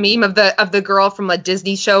it's the meme of the girl from a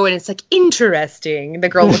Disney show, and it's like, interesting, the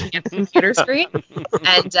girl looking at the computer screen.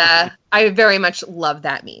 And I very much love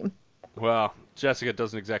that meme. Well, Jessica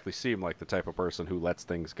doesn't exactly seem like the type of person who lets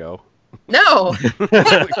things go. No.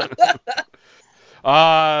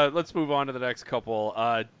 Let's move on to the next couple.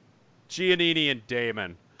 Giannini and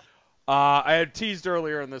Damon. I had teased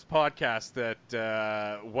earlier in this podcast that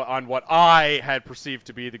on what I had perceived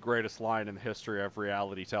to be the greatest line in the history of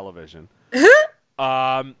reality television.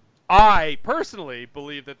 I personally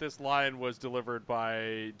believe that this line was delivered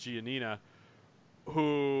by Giannina,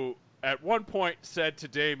 who at one point said to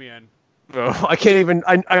Damien, oh, I can't even.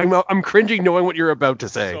 I'm cringing knowing what you're about to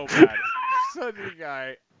say. So bad. Said to the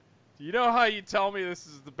guy, "Do you know how you tell me this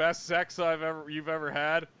is the best sex you've ever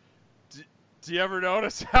had? Do you ever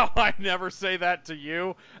notice how I never say that to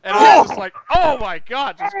you?" And I was just like, "Oh my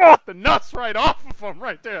God!" Just cut the nuts right off of him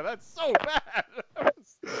right there. That's so bad.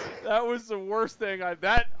 That was the worst thing.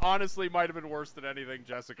 That honestly might have been worse than anything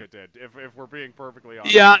Jessica did, if we're being perfectly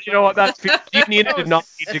honest. Yeah, you know what? Nina did not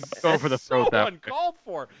need to go for the throat. So uncalled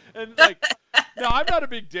for. And like, no, I'm not a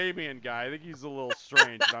big Damien guy. I think he's a little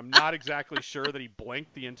strange. And I'm not exactly sure that he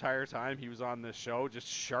blinked the entire time he was on this show. Just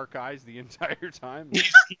shark eyes the entire time.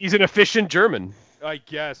 He's an efficient German. I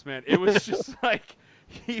guess, man. It was just like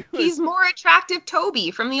he's more attractive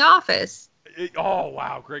Toby from The Office. Oh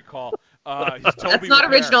wow, great call. That's not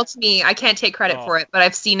original to me. I can't take credit for it, but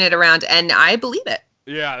I've seen it around, and I believe it.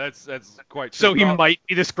 Yeah, that's quite true. So he might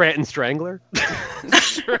be the Scranton Strangler?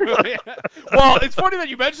 True, yeah. Well, it's funny that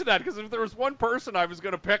you mentioned that, because if there was one person I was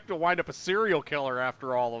going to pick to wind up a serial killer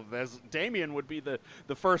after all of this, Damien would be the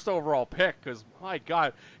first overall pick, because, my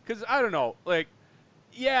God, because, I don't know, like,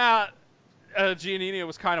 yeah, Giannini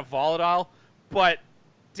was kind of volatile, but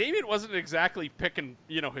Damien wasn't exactly picking,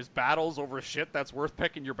 his battles over shit that's worth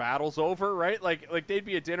picking your battles over, right? Like they'd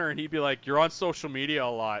be at dinner and he'd be like, "You're on social media a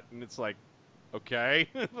lot," and it's like, okay,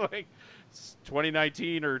 like it's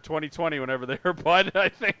 2019 or 2020, whenever they were, bud. I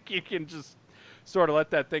think you can just sort of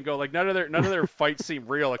let that thing go. Like none of their fights seem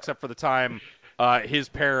real, except for the time his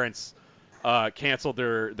parents canceled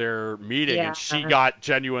their meeting, and she got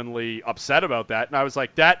genuinely upset about that. And I was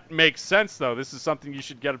like, that makes sense, though. This is something you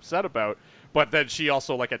should get upset about. But then she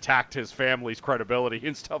also attacked his family's credibility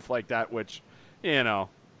and stuff like that, which,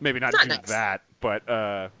 maybe not do nice. that. But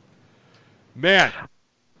man,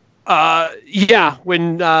 Yeah,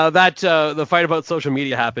 when the fight about social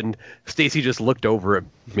media happened, Stacey just looked over at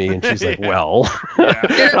me and she's like, "Well,"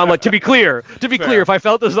 and I'm like, to be clear, if I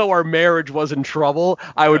felt as though our marriage was in trouble,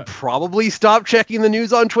 I would probably stop checking the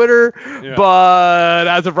news on Twitter. Yeah. But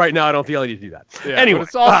as of right now, I don't feel I need to do that. Yeah, anyway, but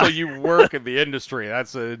it's also you work in the industry.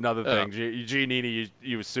 That's another thing. Giannini,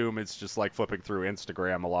 you assume it's just like flipping through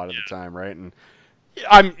Instagram a lot of the time, right? And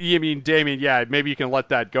Damien, yeah, maybe you can let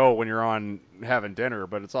that go when you're on having dinner,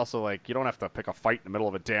 but it's also like you don't have to pick a fight in the middle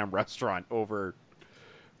of a damn restaurant over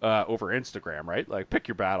Instagram, right? Like, pick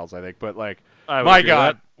your battles, I think. But like, my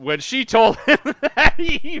God, when she told him that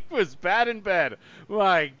he was bad in bed,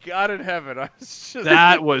 my God in heaven,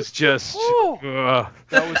 that was just that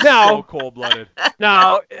was so cold-blooded.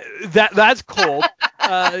 Now that's cold.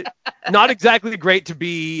 Not exactly great to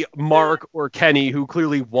be Mark or Kenny, who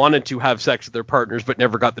clearly wanted to have sex with their partners but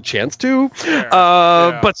never got the chance to.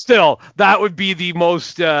 But still, that would be the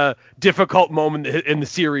most difficult moment in the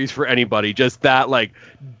series for anybody. Just that, like,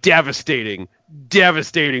 devastating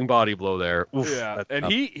body blow there. Oof, yeah, and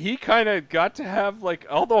he kind of got to have, like,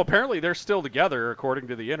 although apparently they're still together according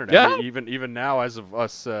to the internet. Yeah. Even now, as of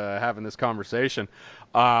us having this conversation.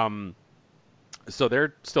 So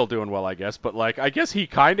they're still doing well, I guess. But, like, I guess he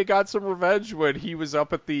kind of got some revenge when he was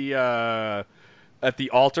up at the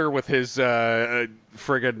altar with his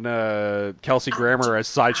friggin' Kelsey Grammer as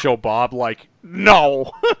Sideshow Bob. Like,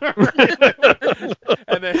 no.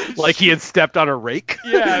 And then like he had stepped on a rake.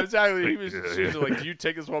 Yeah, exactly. She was like, "Do you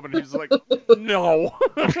take this woman?" And he's like, "No."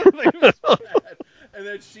 And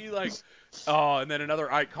then she like. Oh, and then another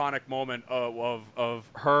iconic moment of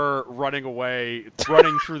her running away,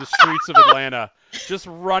 running through the streets of Atlanta, just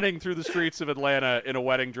running through the streets of Atlanta in a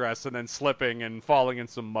wedding dress and then slipping and falling in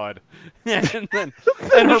some mud. And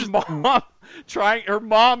her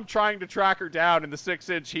mom trying to track her down in the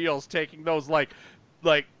 6-inch heels, taking those like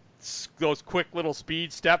those quick little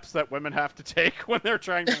speed steps that women have to take when they're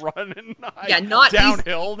trying to run in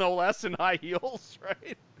downhill, no less, in high heels,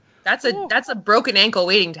 right? That's a broken ankle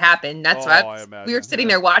waiting to happen. That's why we were sitting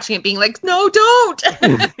there watching it, being like, "No, don't!"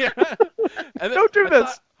 Yeah. And don't do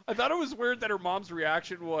this. I thought it was weird that her mom's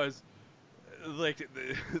reaction was, like,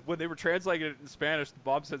 when they were translating it in Spanish,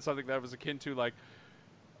 Bob said something that was akin to like,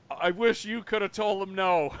 "I wish you could have told him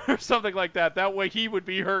no," or something like that. That way he would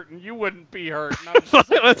be hurt and you wouldn't be hurt. And I was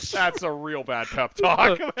just like, that's a real bad pep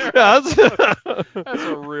talk. That's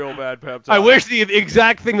a real bad pep talk. I wish the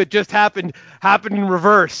exact thing that just happened in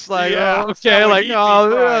reverse. Like, yeah, okay, like,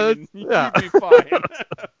 you'd be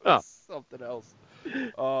fine. Something else.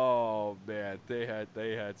 Oh man, they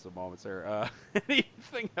had some moments there.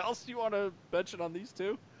 Anything else you want to mention on these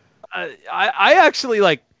two? I actually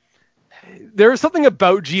like. There was something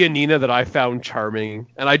about Giannina that I found charming,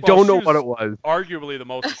 and I don't know what it was. Arguably the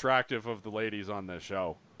most attractive of the ladies on this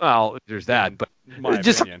show. Well, there's that, but my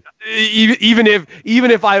opinion. Even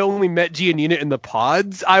if I only met Giannina in the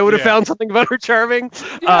pods, I would have found something about her charming.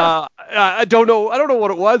 Yeah. I don't know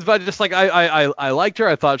what it was, but just like I liked her.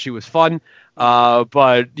 I thought she was fun.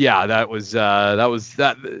 But yeah, that was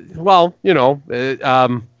that. Well, you know.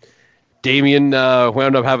 Damien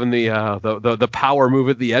wound up having the power move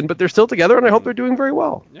at the end, but they're still together, and I hope they're doing very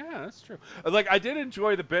well. Yeah, that's true. Like, I did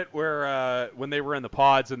enjoy the bit where when they were in the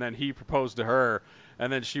pods, and then he proposed to her,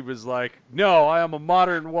 and then she was like, "No, I am a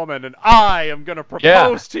modern woman, and I am going to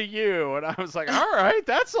propose to you." And I was like, "All right,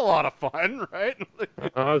 that's a lot of fun, right?"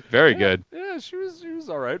 Very good. Yeah, she was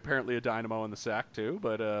all right. Apparently a dynamo in the sack too,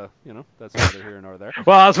 but you know, that's neither here nor there.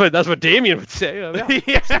 Well, that's what Damien would say.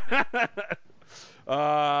 Yeah.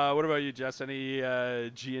 What about you, Jess? Any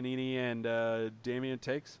Giannini and Damien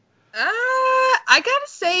takes? I gotta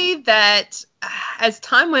say that as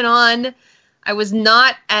time went on, I was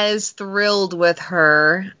not as thrilled with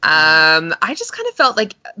her. I just kind of felt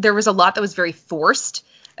like there was a lot that was very forced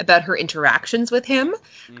about her interactions with him.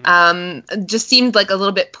 Mm-hmm. Just seemed like a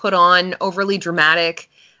little bit put on, overly dramatic,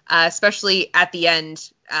 especially at the end.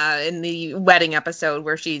 In the wedding episode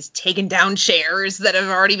where she's taken down chairs that have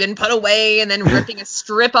already been put away and then ripping a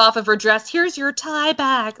strip off of her dress. Here's your tie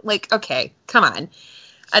back. Like, okay, come on.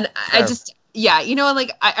 And I just, you know,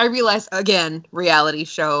 like I realize, again, reality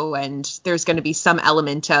show, and there's going to be some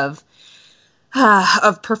element of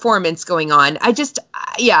performance going on. I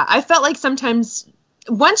felt like sometimes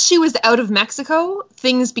once she was out of Mexico,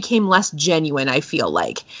 things became less genuine, I feel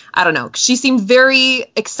like. I don't know. She seemed very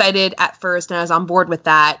excited at first, and I was on board with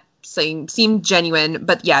that. Seemed genuine.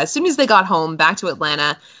 But yeah, as soon as they got home, back to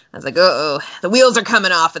Atlanta, I was like, uh-oh, the wheels are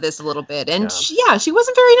coming off of this a little bit. And she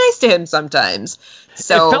wasn't very nice to him sometimes.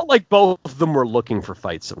 So it felt like both of them were looking for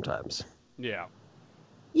fights sometimes. Yeah.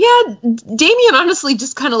 Yeah, Damien honestly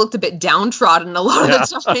just kind of looked a bit downtrodden a lot of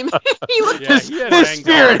the time. His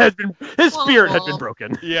spirit had been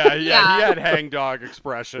broken. Yeah, he had hangdog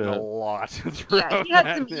expression a lot. Yeah, he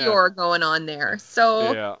had some Eeyore going on there.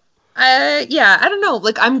 So, I don't know.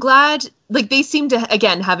 Like, I'm glad, like, they seem to,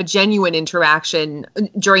 again, have a genuine interaction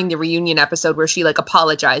during the reunion episode where she, like,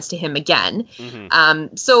 apologized to him again.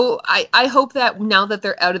 Mm-hmm. So I hope that now that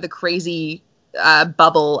they're out of the crazy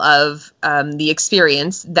bubble of the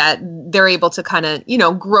experience, that they're able to kind of, you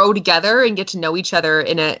know, grow together and get to know each other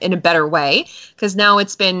in a better way. Because now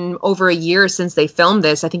it's been over a year since they filmed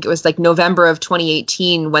this. I think it was like November of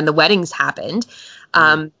 2018 when the weddings happened.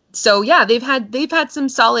 So yeah, they've had some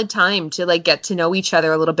solid time to like get to know each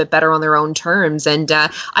other a little bit better on their own terms, and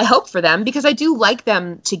I hope for them, because I do like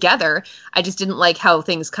them together. I just didn't like how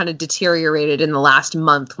things kind of deteriorated in the last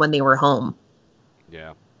month when they were home.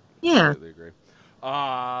 Yeah. Yeah. I completely agree.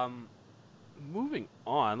 Moving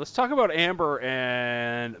on, let's talk about Amber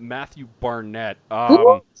and Matthew Barnett.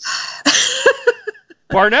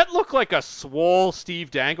 Barnett looked like a swole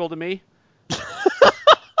Steve Dangle to me.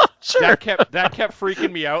 Sure. That kept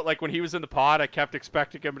freaking me out. Like when he was in the pod, I kept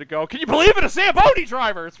expecting him to go, "Can you believe it? A Zamboni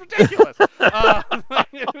driver! It's ridiculous." It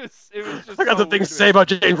was just. I got some things to say about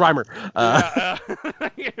James Reimer.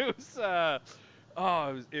 It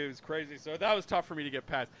was crazy. So that was tough for me to get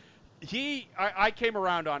past. I came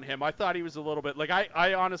around on him. I thought he was a little bit like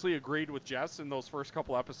I honestly agreed with Jess in those first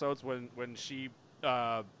couple episodes when she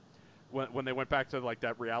when they went back to like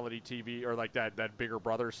that reality TV or like that Bigger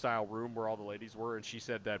Brother style room where all the ladies were, and she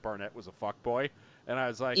said that Barnett was a fuckboy, and I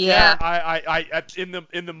was like, I in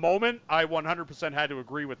the moment I 100% had to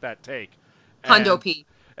agree with that take. Hondo P.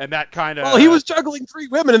 And that kind of. Well, he was juggling 3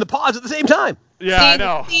 women in the pods at the same time. Yeah, I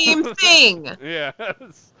know. Same thing. Yeah,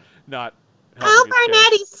 it's not. Oh,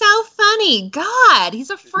 Barnett, he's so funny. God, he's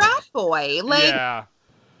a frat boy. Like. Yeah.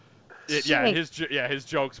 His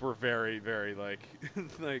jokes were very, very like,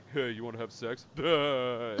 hey, you want to have sex?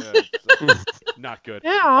 Not good.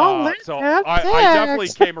 Yeah, so I definitely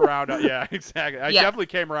came around. Yeah, exactly. I definitely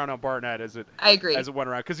came around on Barnett as it went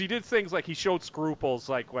around, because he did things like he showed scruples,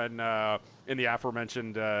 like when in the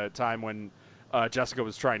aforementioned time when Jessica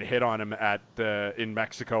was trying to hit on him in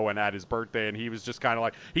Mexico and at his birthday, and he was just kind of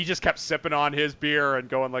like, he just kept sipping on his beer and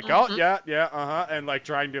going like, oh yeah, and like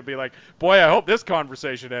trying to be like, boy, I hope this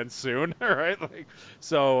conversation ends soon, right? Like,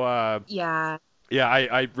 so I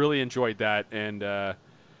really enjoyed that, and so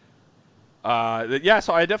I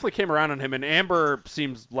definitely came around on him, and Amber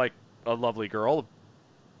seems like a lovely girl, a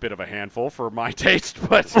bit of a handful for my taste,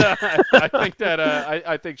 but I think that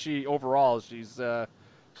I think she's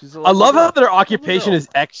I love how their occupation is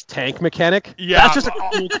ex-tank mechanic. Yeah, that's just a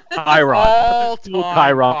cool Chiron.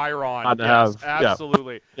 All-time Chiron. Yes,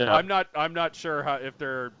 absolutely. Yeah. I'm not sure if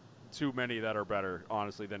there are too many that are better,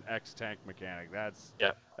 honestly, than ex-tank mechanic. That's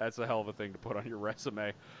a hell of a thing to put on your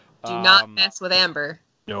resume. Do not mess with Amber.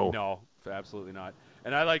 No, absolutely not.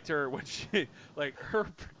 And I liked her when she, like, her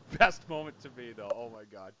best moment to me though. Oh my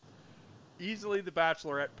God. Easily the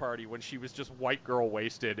bachelorette party when she was just white girl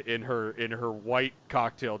wasted in her white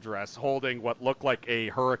cocktail dress, holding what looked like a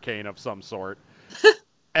hurricane of some sort,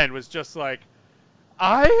 and was just like,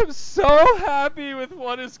 I am so happy with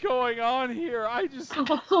what is going on here. I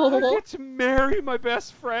get to marry my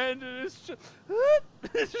best friend, and it's just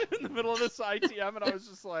in the middle of this ITM, and I was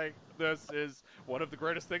just like, this is one of the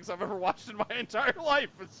greatest things I've ever watched in my entire life.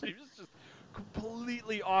 And she was just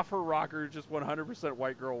completely off her rocker, just 100%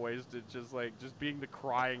 white girl wasted, just being the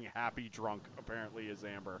crying happy drunk apparently is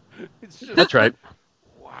Amber. It's just, that's right.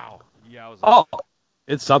 Wow. Yeah.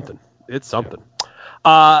 It's something. Here,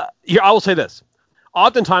 I will say this.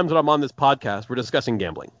 Oftentimes when I'm on this podcast, we're discussing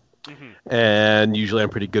gambling. Mm-hmm. And usually I'm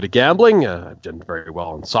pretty good at gambling. I've done very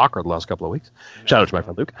well in soccer the last couple of weeks. No. Shout out to my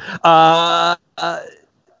friend Luke.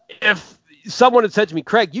 If someone had said to me,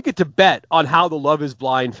 Craig, you get to bet on how the Love is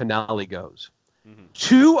Blind finale goes. Mm-hmm.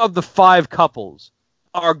 2 of the 5 couples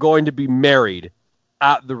are going to be married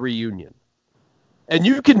at the reunion. And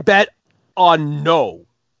you can bet on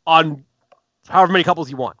however many couples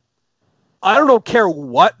you want. I don't care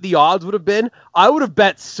what the odds would have been. I would have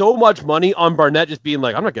bet so much money on Barnett just being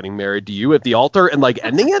like, I'm not getting married to you at the altar and like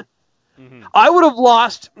ending it. Mm-hmm. I would have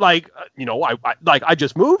lost, I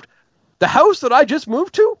just moved. The house that I just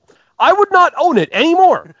moved to, I would not own it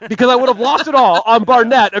anymore because I would have lost it all on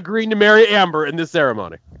Barnett agreeing to marry Amber in this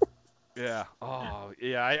ceremony. Yeah. Oh,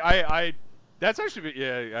 yeah. I that's actually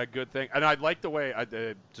a good thing. And I like the way,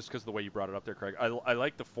 just because of the way you brought it up there, Craig, I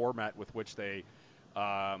like the format with which they,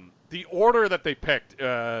 the order that they picked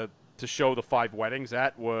to show the 5 weddings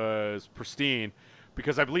at was pristine,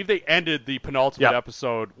 because I believe they ended the penultimate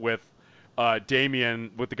episode with Damien,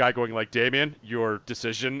 with the guy going like, Damien, your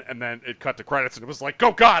decision, and then it cut to credits, and it was like,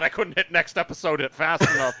 oh god, I couldn't hit next episode fast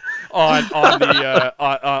enough on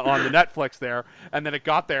the Netflix there, and then it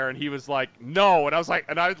got there, and he was like, no, and I was like,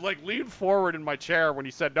 and I like leaned forward in my chair when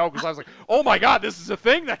he said no, because I was like, oh my god, this is a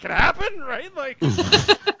thing that can happen, right? Like, this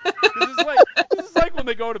is like when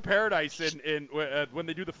they go to Paradise when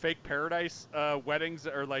they do the fake Paradise weddings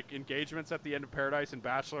or like engagements at the end of Paradise and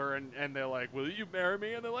Bachelor, and they're like, will you marry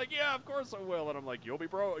me? And they're like, yeah, of course I will. And I'm like, you'll be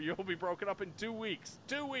broken up in 2 weeks.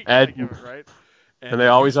 2 weeks. Right? And they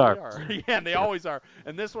always are. Yeah, and they always are.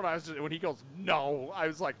 And this one, when he goes, no, I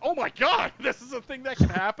was like, oh my god, this is a thing that can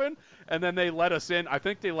happen. And then they let us in. I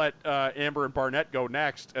think they let Amber and Barnett go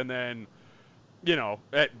next, and then,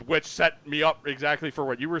 which set me up exactly for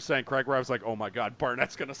what you were saying, Craig, where I was like, oh my god,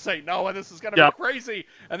 Barnett's going to say no, and this is going to be crazy.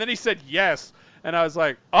 And then he said yes. And I was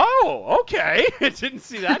like, oh, okay. I didn't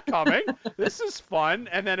see that coming. This is fun.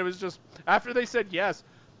 And then it was just, after they said yes,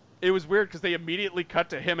 it was weird because they immediately cut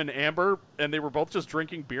to him and Amber, and they were both just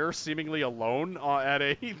drinking beer, seemingly alone at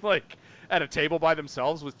a table by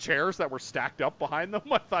themselves with chairs that were stacked up behind them.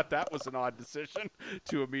 I thought that was an odd decision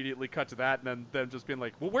to immediately cut to that, and then them just being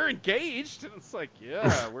like, well, we're engaged. And it's like,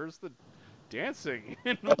 yeah, where's the dancing?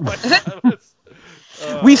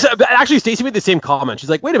 Actually, Stacey made the same comment. She's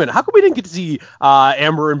like, wait a minute, how come we didn't get to see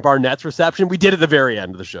Amber and Barnett's reception? We did at the very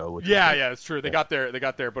end of the show. It's true. They got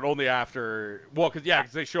there, but only after,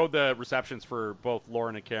 because they showed the receptions for both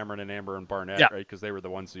Lauren and Cameron and Amber and Barnett, right? Because they were the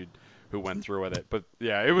ones who went through with it. But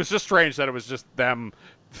yeah, it was just strange that it was just them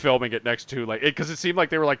filming it next to, like, because it seemed like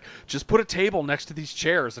they were like, just put a table next to these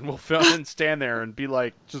chairs and we'll film and stand there and be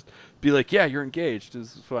like, yeah, you're engaged.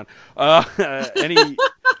 This is fun.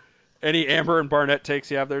 Any Amber and Barnett takes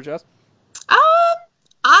you have there, Jess?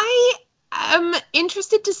 I am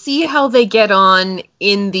interested to see how they get on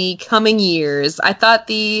in the coming years. I thought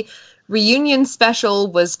the reunion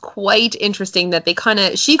special was quite interesting,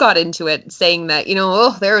 that she got into it saying that,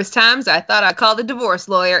 there was times I thought I called a divorce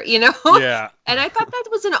lawyer, Yeah. And I thought that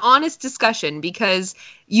was an honest discussion, because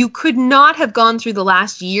you could not have gone through the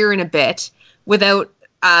last year and a bit without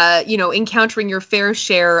encountering your fair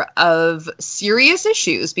share of serious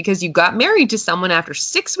issues, because you got married to someone after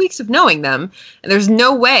 6 weeks of knowing them, and there's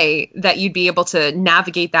no way that you'd be able to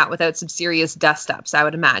navigate that without some serious dust-ups, I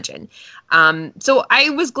would imagine. So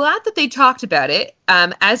I was glad that they talked about it.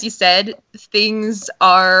 As you said, things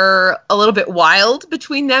are a little bit wild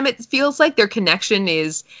between them. It feels like their connection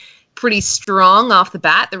is pretty strong off the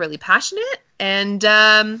bat. They're really passionate, and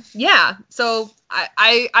so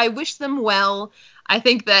I wish them well. I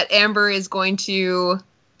think that Amber is going to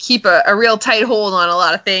keep a real tight hold on a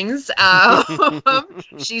lot of things.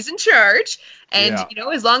 She's in charge. And,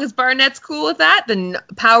 as long as Barnett's cool with that, then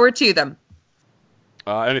power to them.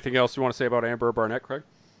 Anything else you want to say about Amber or Barnett, Craig?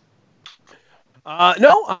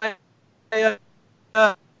 No.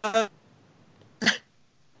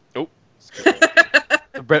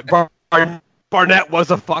 Barnett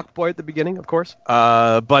was a fuckboy at the beginning, of course,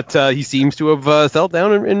 but he seems to have settled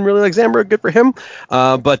down and really likes Amber. Good for him.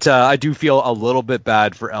 But I do feel a little bit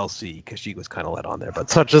bad for LC, because she was kind of let on there, but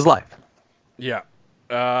such is life. Yeah.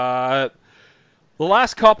 The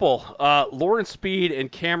last couple, Lauren Speed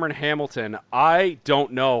and Cameron Hamilton, I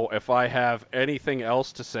don't know if I have anything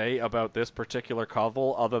else to say about this particular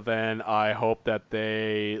couple other than I hope that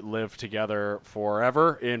they live together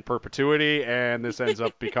forever in perpetuity, and this ends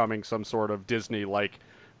up becoming some sort of Disney-like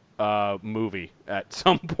movie at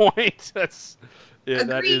some point.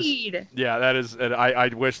 Agreed. That is, and I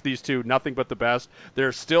wish these two nothing but the best.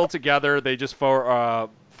 They're still together. They just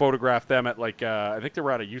photographed them at I think they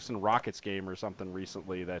were at a Houston Rockets game or something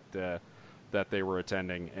recently that they were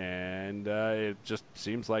attending, and it just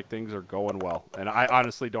seems like things are going well. And I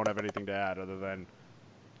honestly don't have anything to add other than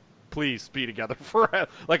please be together forever.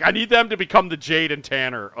 I need them to become the Jade and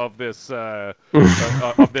Tanner of this of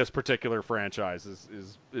this particular franchise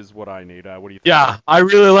is what I need. What do you think? Yeah, I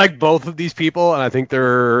really like both of these people, and I think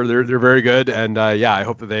they're very good. And I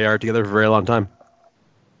hope that they are together for a very long time.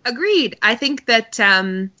 Agreed. I think that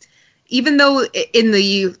even though in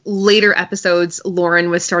the later episodes, Lauren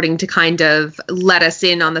was starting to kind of let us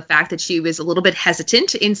in on the fact that she was a little bit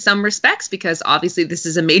hesitant in some respects, because obviously this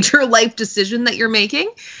is a major life decision that you're making.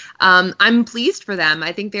 I'm pleased for them.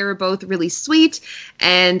 I think they were both really sweet.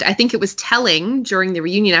 And I think it was telling during the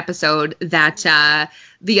reunion episode that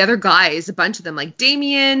the other guys, a bunch of them, like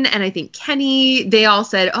Damien and I think Kenny, they all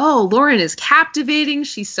said, oh, Lauren is captivating.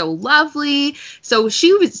 She's so lovely. So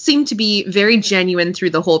she seemed to be very genuine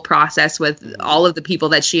through the whole process. process with all of the people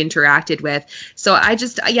that she interacted with. So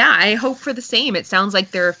I hope for the same. It sounds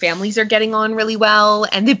like their families are getting on really well,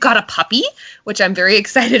 and they've got a puppy, which I'm very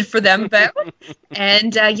excited for them about.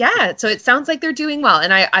 And so it sounds like they're doing well,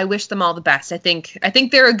 and I wish them all the best. I think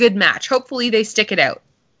they're a good match. Hopefully they stick it out.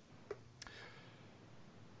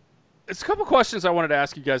 It's a couple questions I wanted to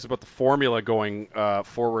ask you guys about the formula going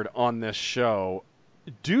forward on this show.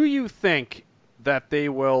 Do you think that they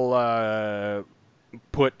will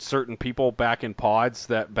put certain people back in the pods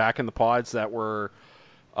that were,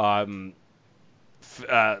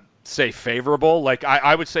 say, favorable? Like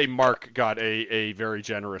I would say Mark got a very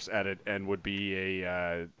generous edit and would be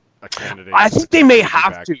a candidate. I think they may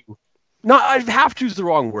have to. Not have to is the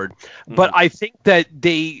wrong word, but I think that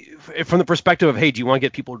they, from the perspective of, hey, do you want to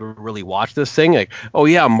get people to really watch this thing? Like, oh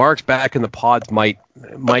yeah, Mark's back in the pods might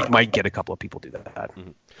get a couple of people do that.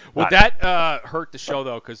 Mm-hmm. Would that hurt the show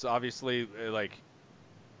though? Because obviously, like,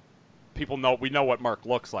 we know what Mark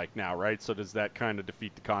looks like now, right? So does that kind of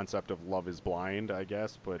defeat the concept of Love Is Blind, I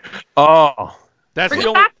guess? But that's bring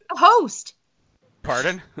him back as the host.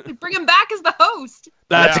 Pardon? Bring him back as the host.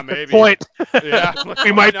 That's a good point. Yeah,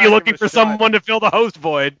 we might be looking for someone to fill the host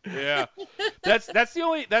void. Yeah, that's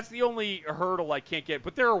the only hurdle I can't get.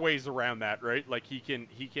 But there are ways around that, right? Like he can.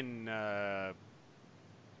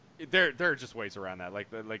 There are just ways around that.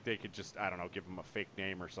 Like they could just, I don't know, give him a fake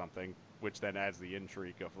name or something, which then adds the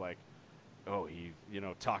intrigue of like, oh, he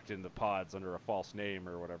talked in the pods under a false name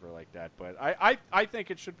or whatever like that. But I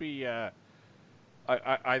think it should be.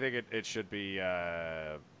 I think it should be.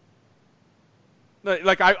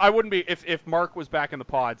 Like I wouldn't be if Mark was back in the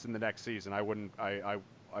pods in the next season. I wouldn't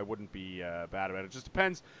be bad about it. It just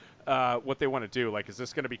depends what they want to do. Like, is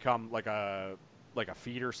this going to become like a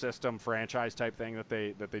feeder system franchise type thing that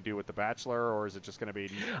they do with The Bachelor, or is it just going to be?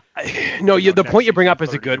 No, the point you bring up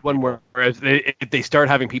is a good one. Whereas if they start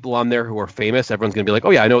having people on there who are famous, everyone's going to be like,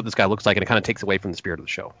 oh yeah, I know what this guy looks like, and it kind of takes away from the spirit of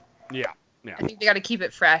the show. Yeah. Yeah. I think they got to keep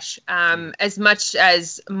it fresh. As much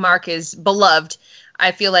as Mark is beloved,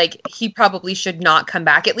 I feel like he probably should not come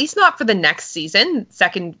back, at least not for the next season,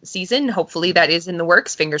 second season. Hopefully that is in the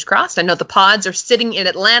works. Fingers crossed. I know the pods are sitting in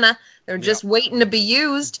Atlanta. They're just waiting to be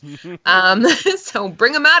used. So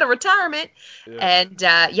bring him out of retirement. Yeah. And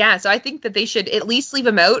so I think that they should at least leave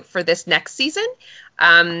him out for this next season.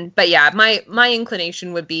 But yeah, my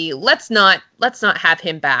inclination would be let's not have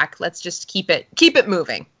him back. Let's just keep it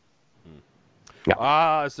moving.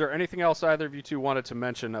 Yeah. Is there anything else either of you two wanted to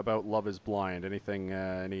mention about Love Is Blind? Anything?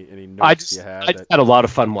 Any notes you had? I just had a lot of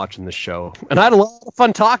fun watching this show, and I had a lot of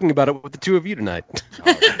fun talking about it with the two of you tonight.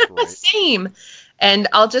 Oh, same. And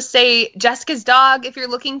I'll just say, Jessica's dog, if you're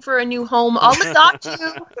looking for a new home, I'll adopt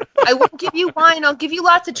you. I won't give you wine. I'll give you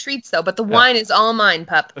lots of treats, though, but the wine is all mine,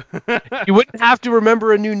 pup. You wouldn't have to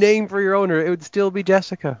remember a new name for your owner. It would still be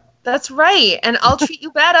Jessica. That's right, and I'll treat you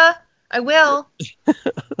better. I will.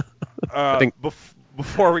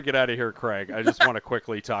 Before we get out of here, Craig, I just want to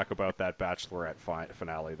quickly talk about that Bachelorette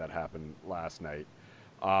finale that happened last night.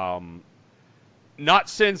 Not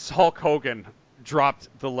since Hulk Hogan dropped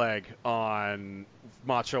the leg on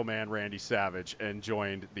Macho Man Randy Savage and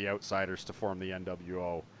joined the Outsiders to form the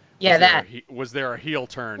NWO. Yeah, was there a heel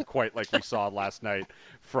turn quite like we saw last night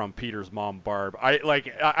from Peter's mom, Barb?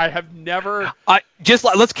 I have never.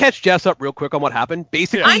 Let's catch Jess up real quick on what happened.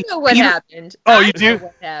 Basically, I know what happened. Oh, you do?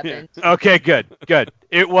 What happened? Okay, good.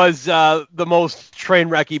 It was the most train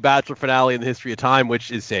wrecky Bachelor finale in the history of time,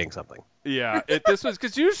 which is saying something. Yeah, this was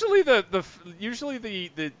because usually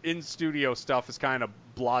the in studio stuff is kind of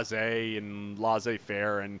blasé and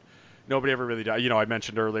laissez-faire, and nobody ever really does. I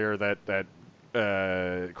mentioned earlier that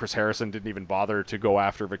Chris Harrison didn't even bother to go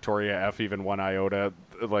after Victoria F even one iota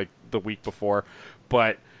like the week before.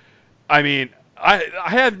 But I mean, I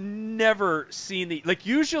have never seen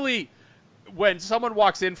usually when someone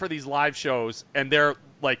walks in for these live shows and they're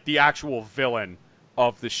like the actual villain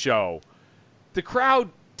of the show, the crowd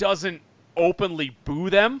doesn't openly boo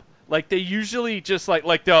them. Like they usually just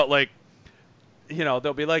they'll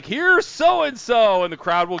be like, here's so and so, and the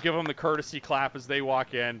crowd will give them the courtesy clap as they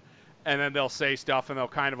walk in. And then they'll say stuff and they'll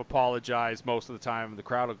kind of apologize most of the time. And the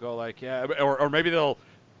crowd will go like, yeah. Or maybe they'll,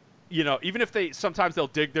 even if sometimes they'll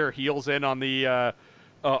dig their heels in on the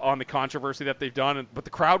controversy that they've done. But the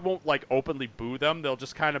crowd won't openly boo them. They'll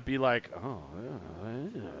just kind of be like, oh,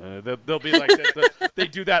 yeah. They'll be like, they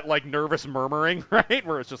do that like nervous murmuring, right?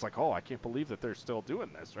 Where it's just like, oh, I can't believe that they're still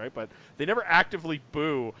doing this, right? But they never actively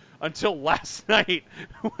boo until last night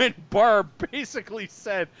when Barb basically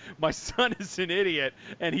said, my son is an idiot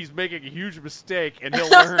and he's making a huge mistake and he'll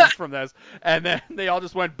learn from this. And then they all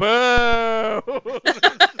just went, boo! Like,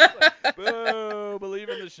 boo! Believe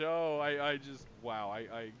in the show. I just, wow,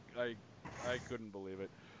 I couldn't believe it.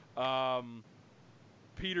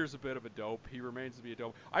 Peter's a bit of a dope. He remains to be a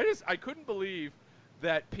dope. I couldn't believe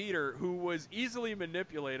that Peter, who was easily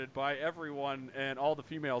manipulated by everyone and all the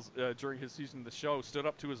females during his season of the show, stood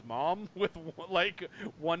up to his mom with like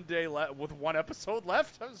 1 day with 1 episode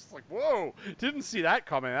left. I was just like, whoa, didn't see that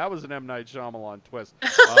coming. That was an M. Night Shyamalan twist.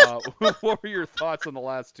 What were your thoughts on the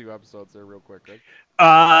last 2 episodes there, real quick, Greg?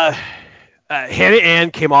 Hannah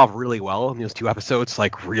Ann came off really well in those 2 episodes,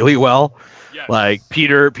 like really well. Yes. Like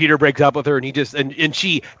Peter breaks up with her and he just and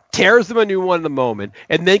she tears him a new one in the moment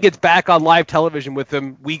and then gets back on live television with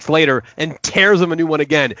him weeks later and tears him a new one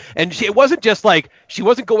again. And it wasn't just like she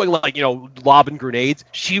wasn't going like, lobbing grenades.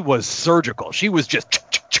 She was surgical. She was just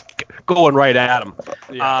going right at him.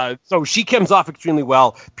 Yeah. So she comes off extremely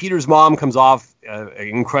well. Peter's mom comes off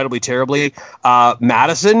incredibly terribly.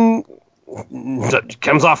 Madison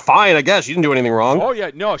comes off fine, I guess. She didn't do anything wrong. Oh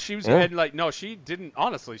yeah, no, she was and like no, she didn't.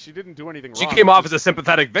 Honestly, she didn't do anything wrong. She came off as a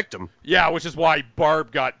sympathetic victim. Yeah, which is why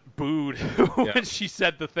Barb got booed when she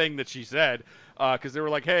said the thing that she said, because they were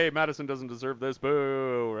like, "Hey, Madison doesn't deserve this,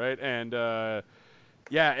 boo!" Right? And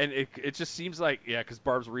yeah, and it just seems like because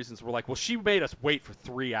Barb's reasons were like, "Well, she made us wait for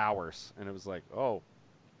 3 hours," and it was like, "Oh,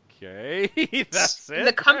 okay, that's it."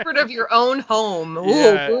 The comfort of your own home.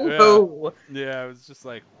 Yeah, it was just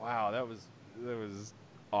like, wow, that was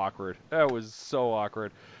awkward. That was so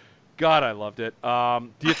awkward. God, I loved it.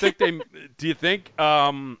 Do you think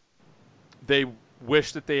they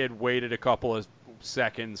wish that they had waited a couple of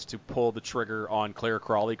seconds to pull the trigger on Claire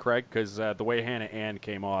Crawley, Craig? Because the way Hannah Ann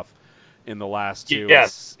came off in the last 2,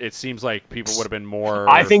 it seems like people would have been more.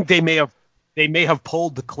 I think they may have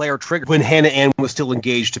pulled the Claire trigger when Hannah Ann was still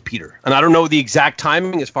engaged to Peter. And I don't know the exact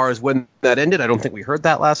timing as far as when that ended. I don't think we heard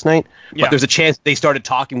that last night. But there's a chance they started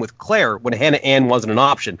talking with Claire when Hannah Ann wasn't an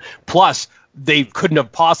option. Plus, they couldn't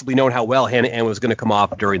have possibly known how well Hannah Ann was going to come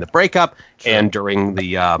off during the breakup and during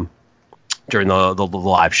the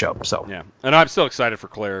live show. So yeah, and I'm still excited for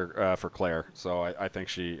Claire. So I think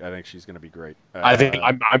she's going to be great.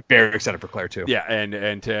 I'm very excited for Claire too. Yeah,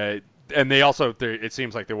 and they also it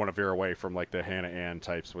seems like they want to veer away from like the Hannah Ann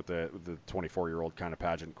types with the 24-year-old kind of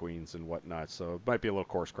pageant queens and whatnot. So it might be a little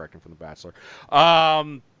course correcting from The Bachelor.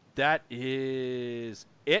 That is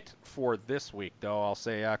it for this week, though. I'll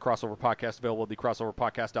say Crossover Podcast available at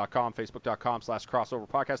thecrossoverpodcast.com,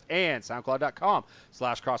 facebook.com/crossoverpodcast, and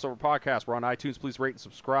soundcloud.com/crossoverpodcast. We're on iTunes. Please rate and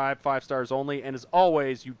subscribe. 5 stars only. And as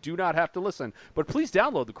always, you do not have to listen, but please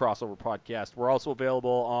download the Crossover Podcast. We're also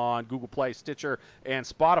available on Google Play, Stitcher, and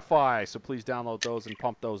Spotify. So please download those and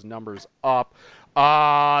pump those numbers up.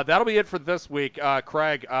 That'll be it for this week.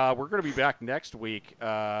 Craig, we're going to be back next week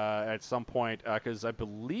at some point because I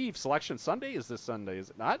believe Selection Sunday is this Sunday, is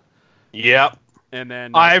it not? Yep. And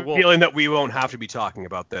then I have a feeling that we won't have to be talking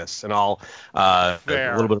about this. And I'll a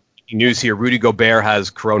little bit of news here. Rudy Gobert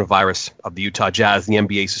has coronavirus of the Utah Jazz. The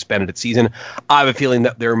NBA suspended its season. I have a feeling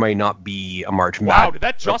that there may not be a March Madness. Wow, did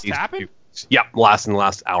that just happen? Yeah, in the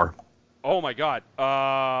last hour. Oh my God.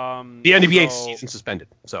 The NBA season suspended.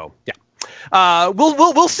 So yeah.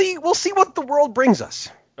 We'll see what the world brings us.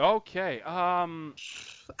 Okay.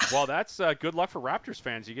 Well, that's good luck for Raptors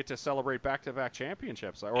fans. You get to celebrate back-to-back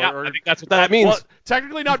championships. I think that's what that means. Well,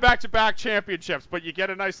 technically not back-to-back championships, but you get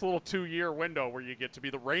a nice little 2-year window where you get to be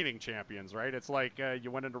the reigning champions, right? It's like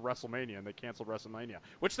you went into WrestleMania and they canceled WrestleMania,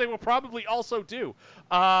 which they will probably also do.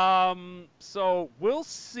 So we'll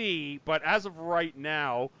see. But as of right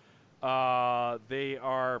now, they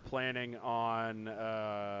are planning on,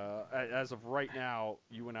 as of right now,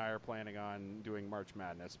 you and I are planning on doing March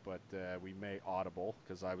Madness, but we may audible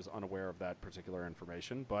because I was unaware of that particular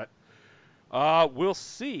information. But we'll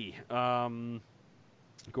see going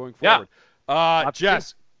forward.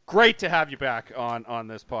 Jess, great to have you back on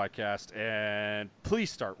this podcast, and please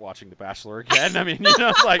start watching The Bachelor again. I mean,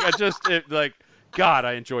 God,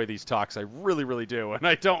 I enjoy these talks. I really, really do. And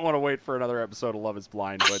I don't want to wait for another episode of Love is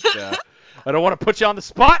Blind. But I don't want to put you on the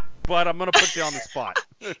spot, but I'm going to put you on the spot.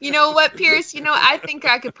 You know what, Pierce? I think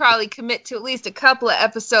I could probably commit to at least a couple of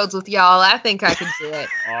episodes with y'all. I think I could do it.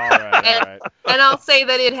 All right. And I'll say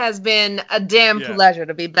that it has been a damn pleasure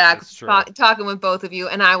to be back talking with both of you.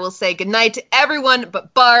 And I will say goodnight to everyone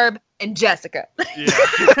but Barb and Jessica. Yeah.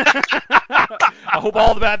 I hope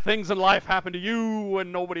all the bad things in life happen to you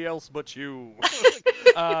and nobody else but you.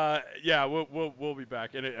 Yeah, we'll be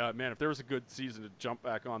back. And man, if there was a good season to get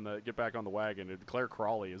back on the wagon, Claire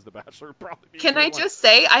Crawley as the Bachelor would probably be. Can I just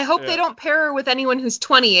say, I hope they don't pair her with anyone who's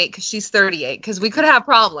 28 because she's 38, because we could have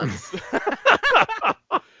problems.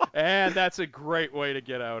 And that's a great way to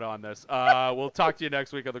get out on this. We'll talk to you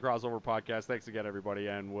next week on the Crossover Podcast. Thanks again, everybody.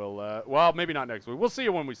 And well, maybe not next week. We'll see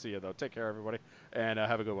you when we see you, though. Take care, everybody, and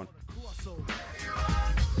have a good one.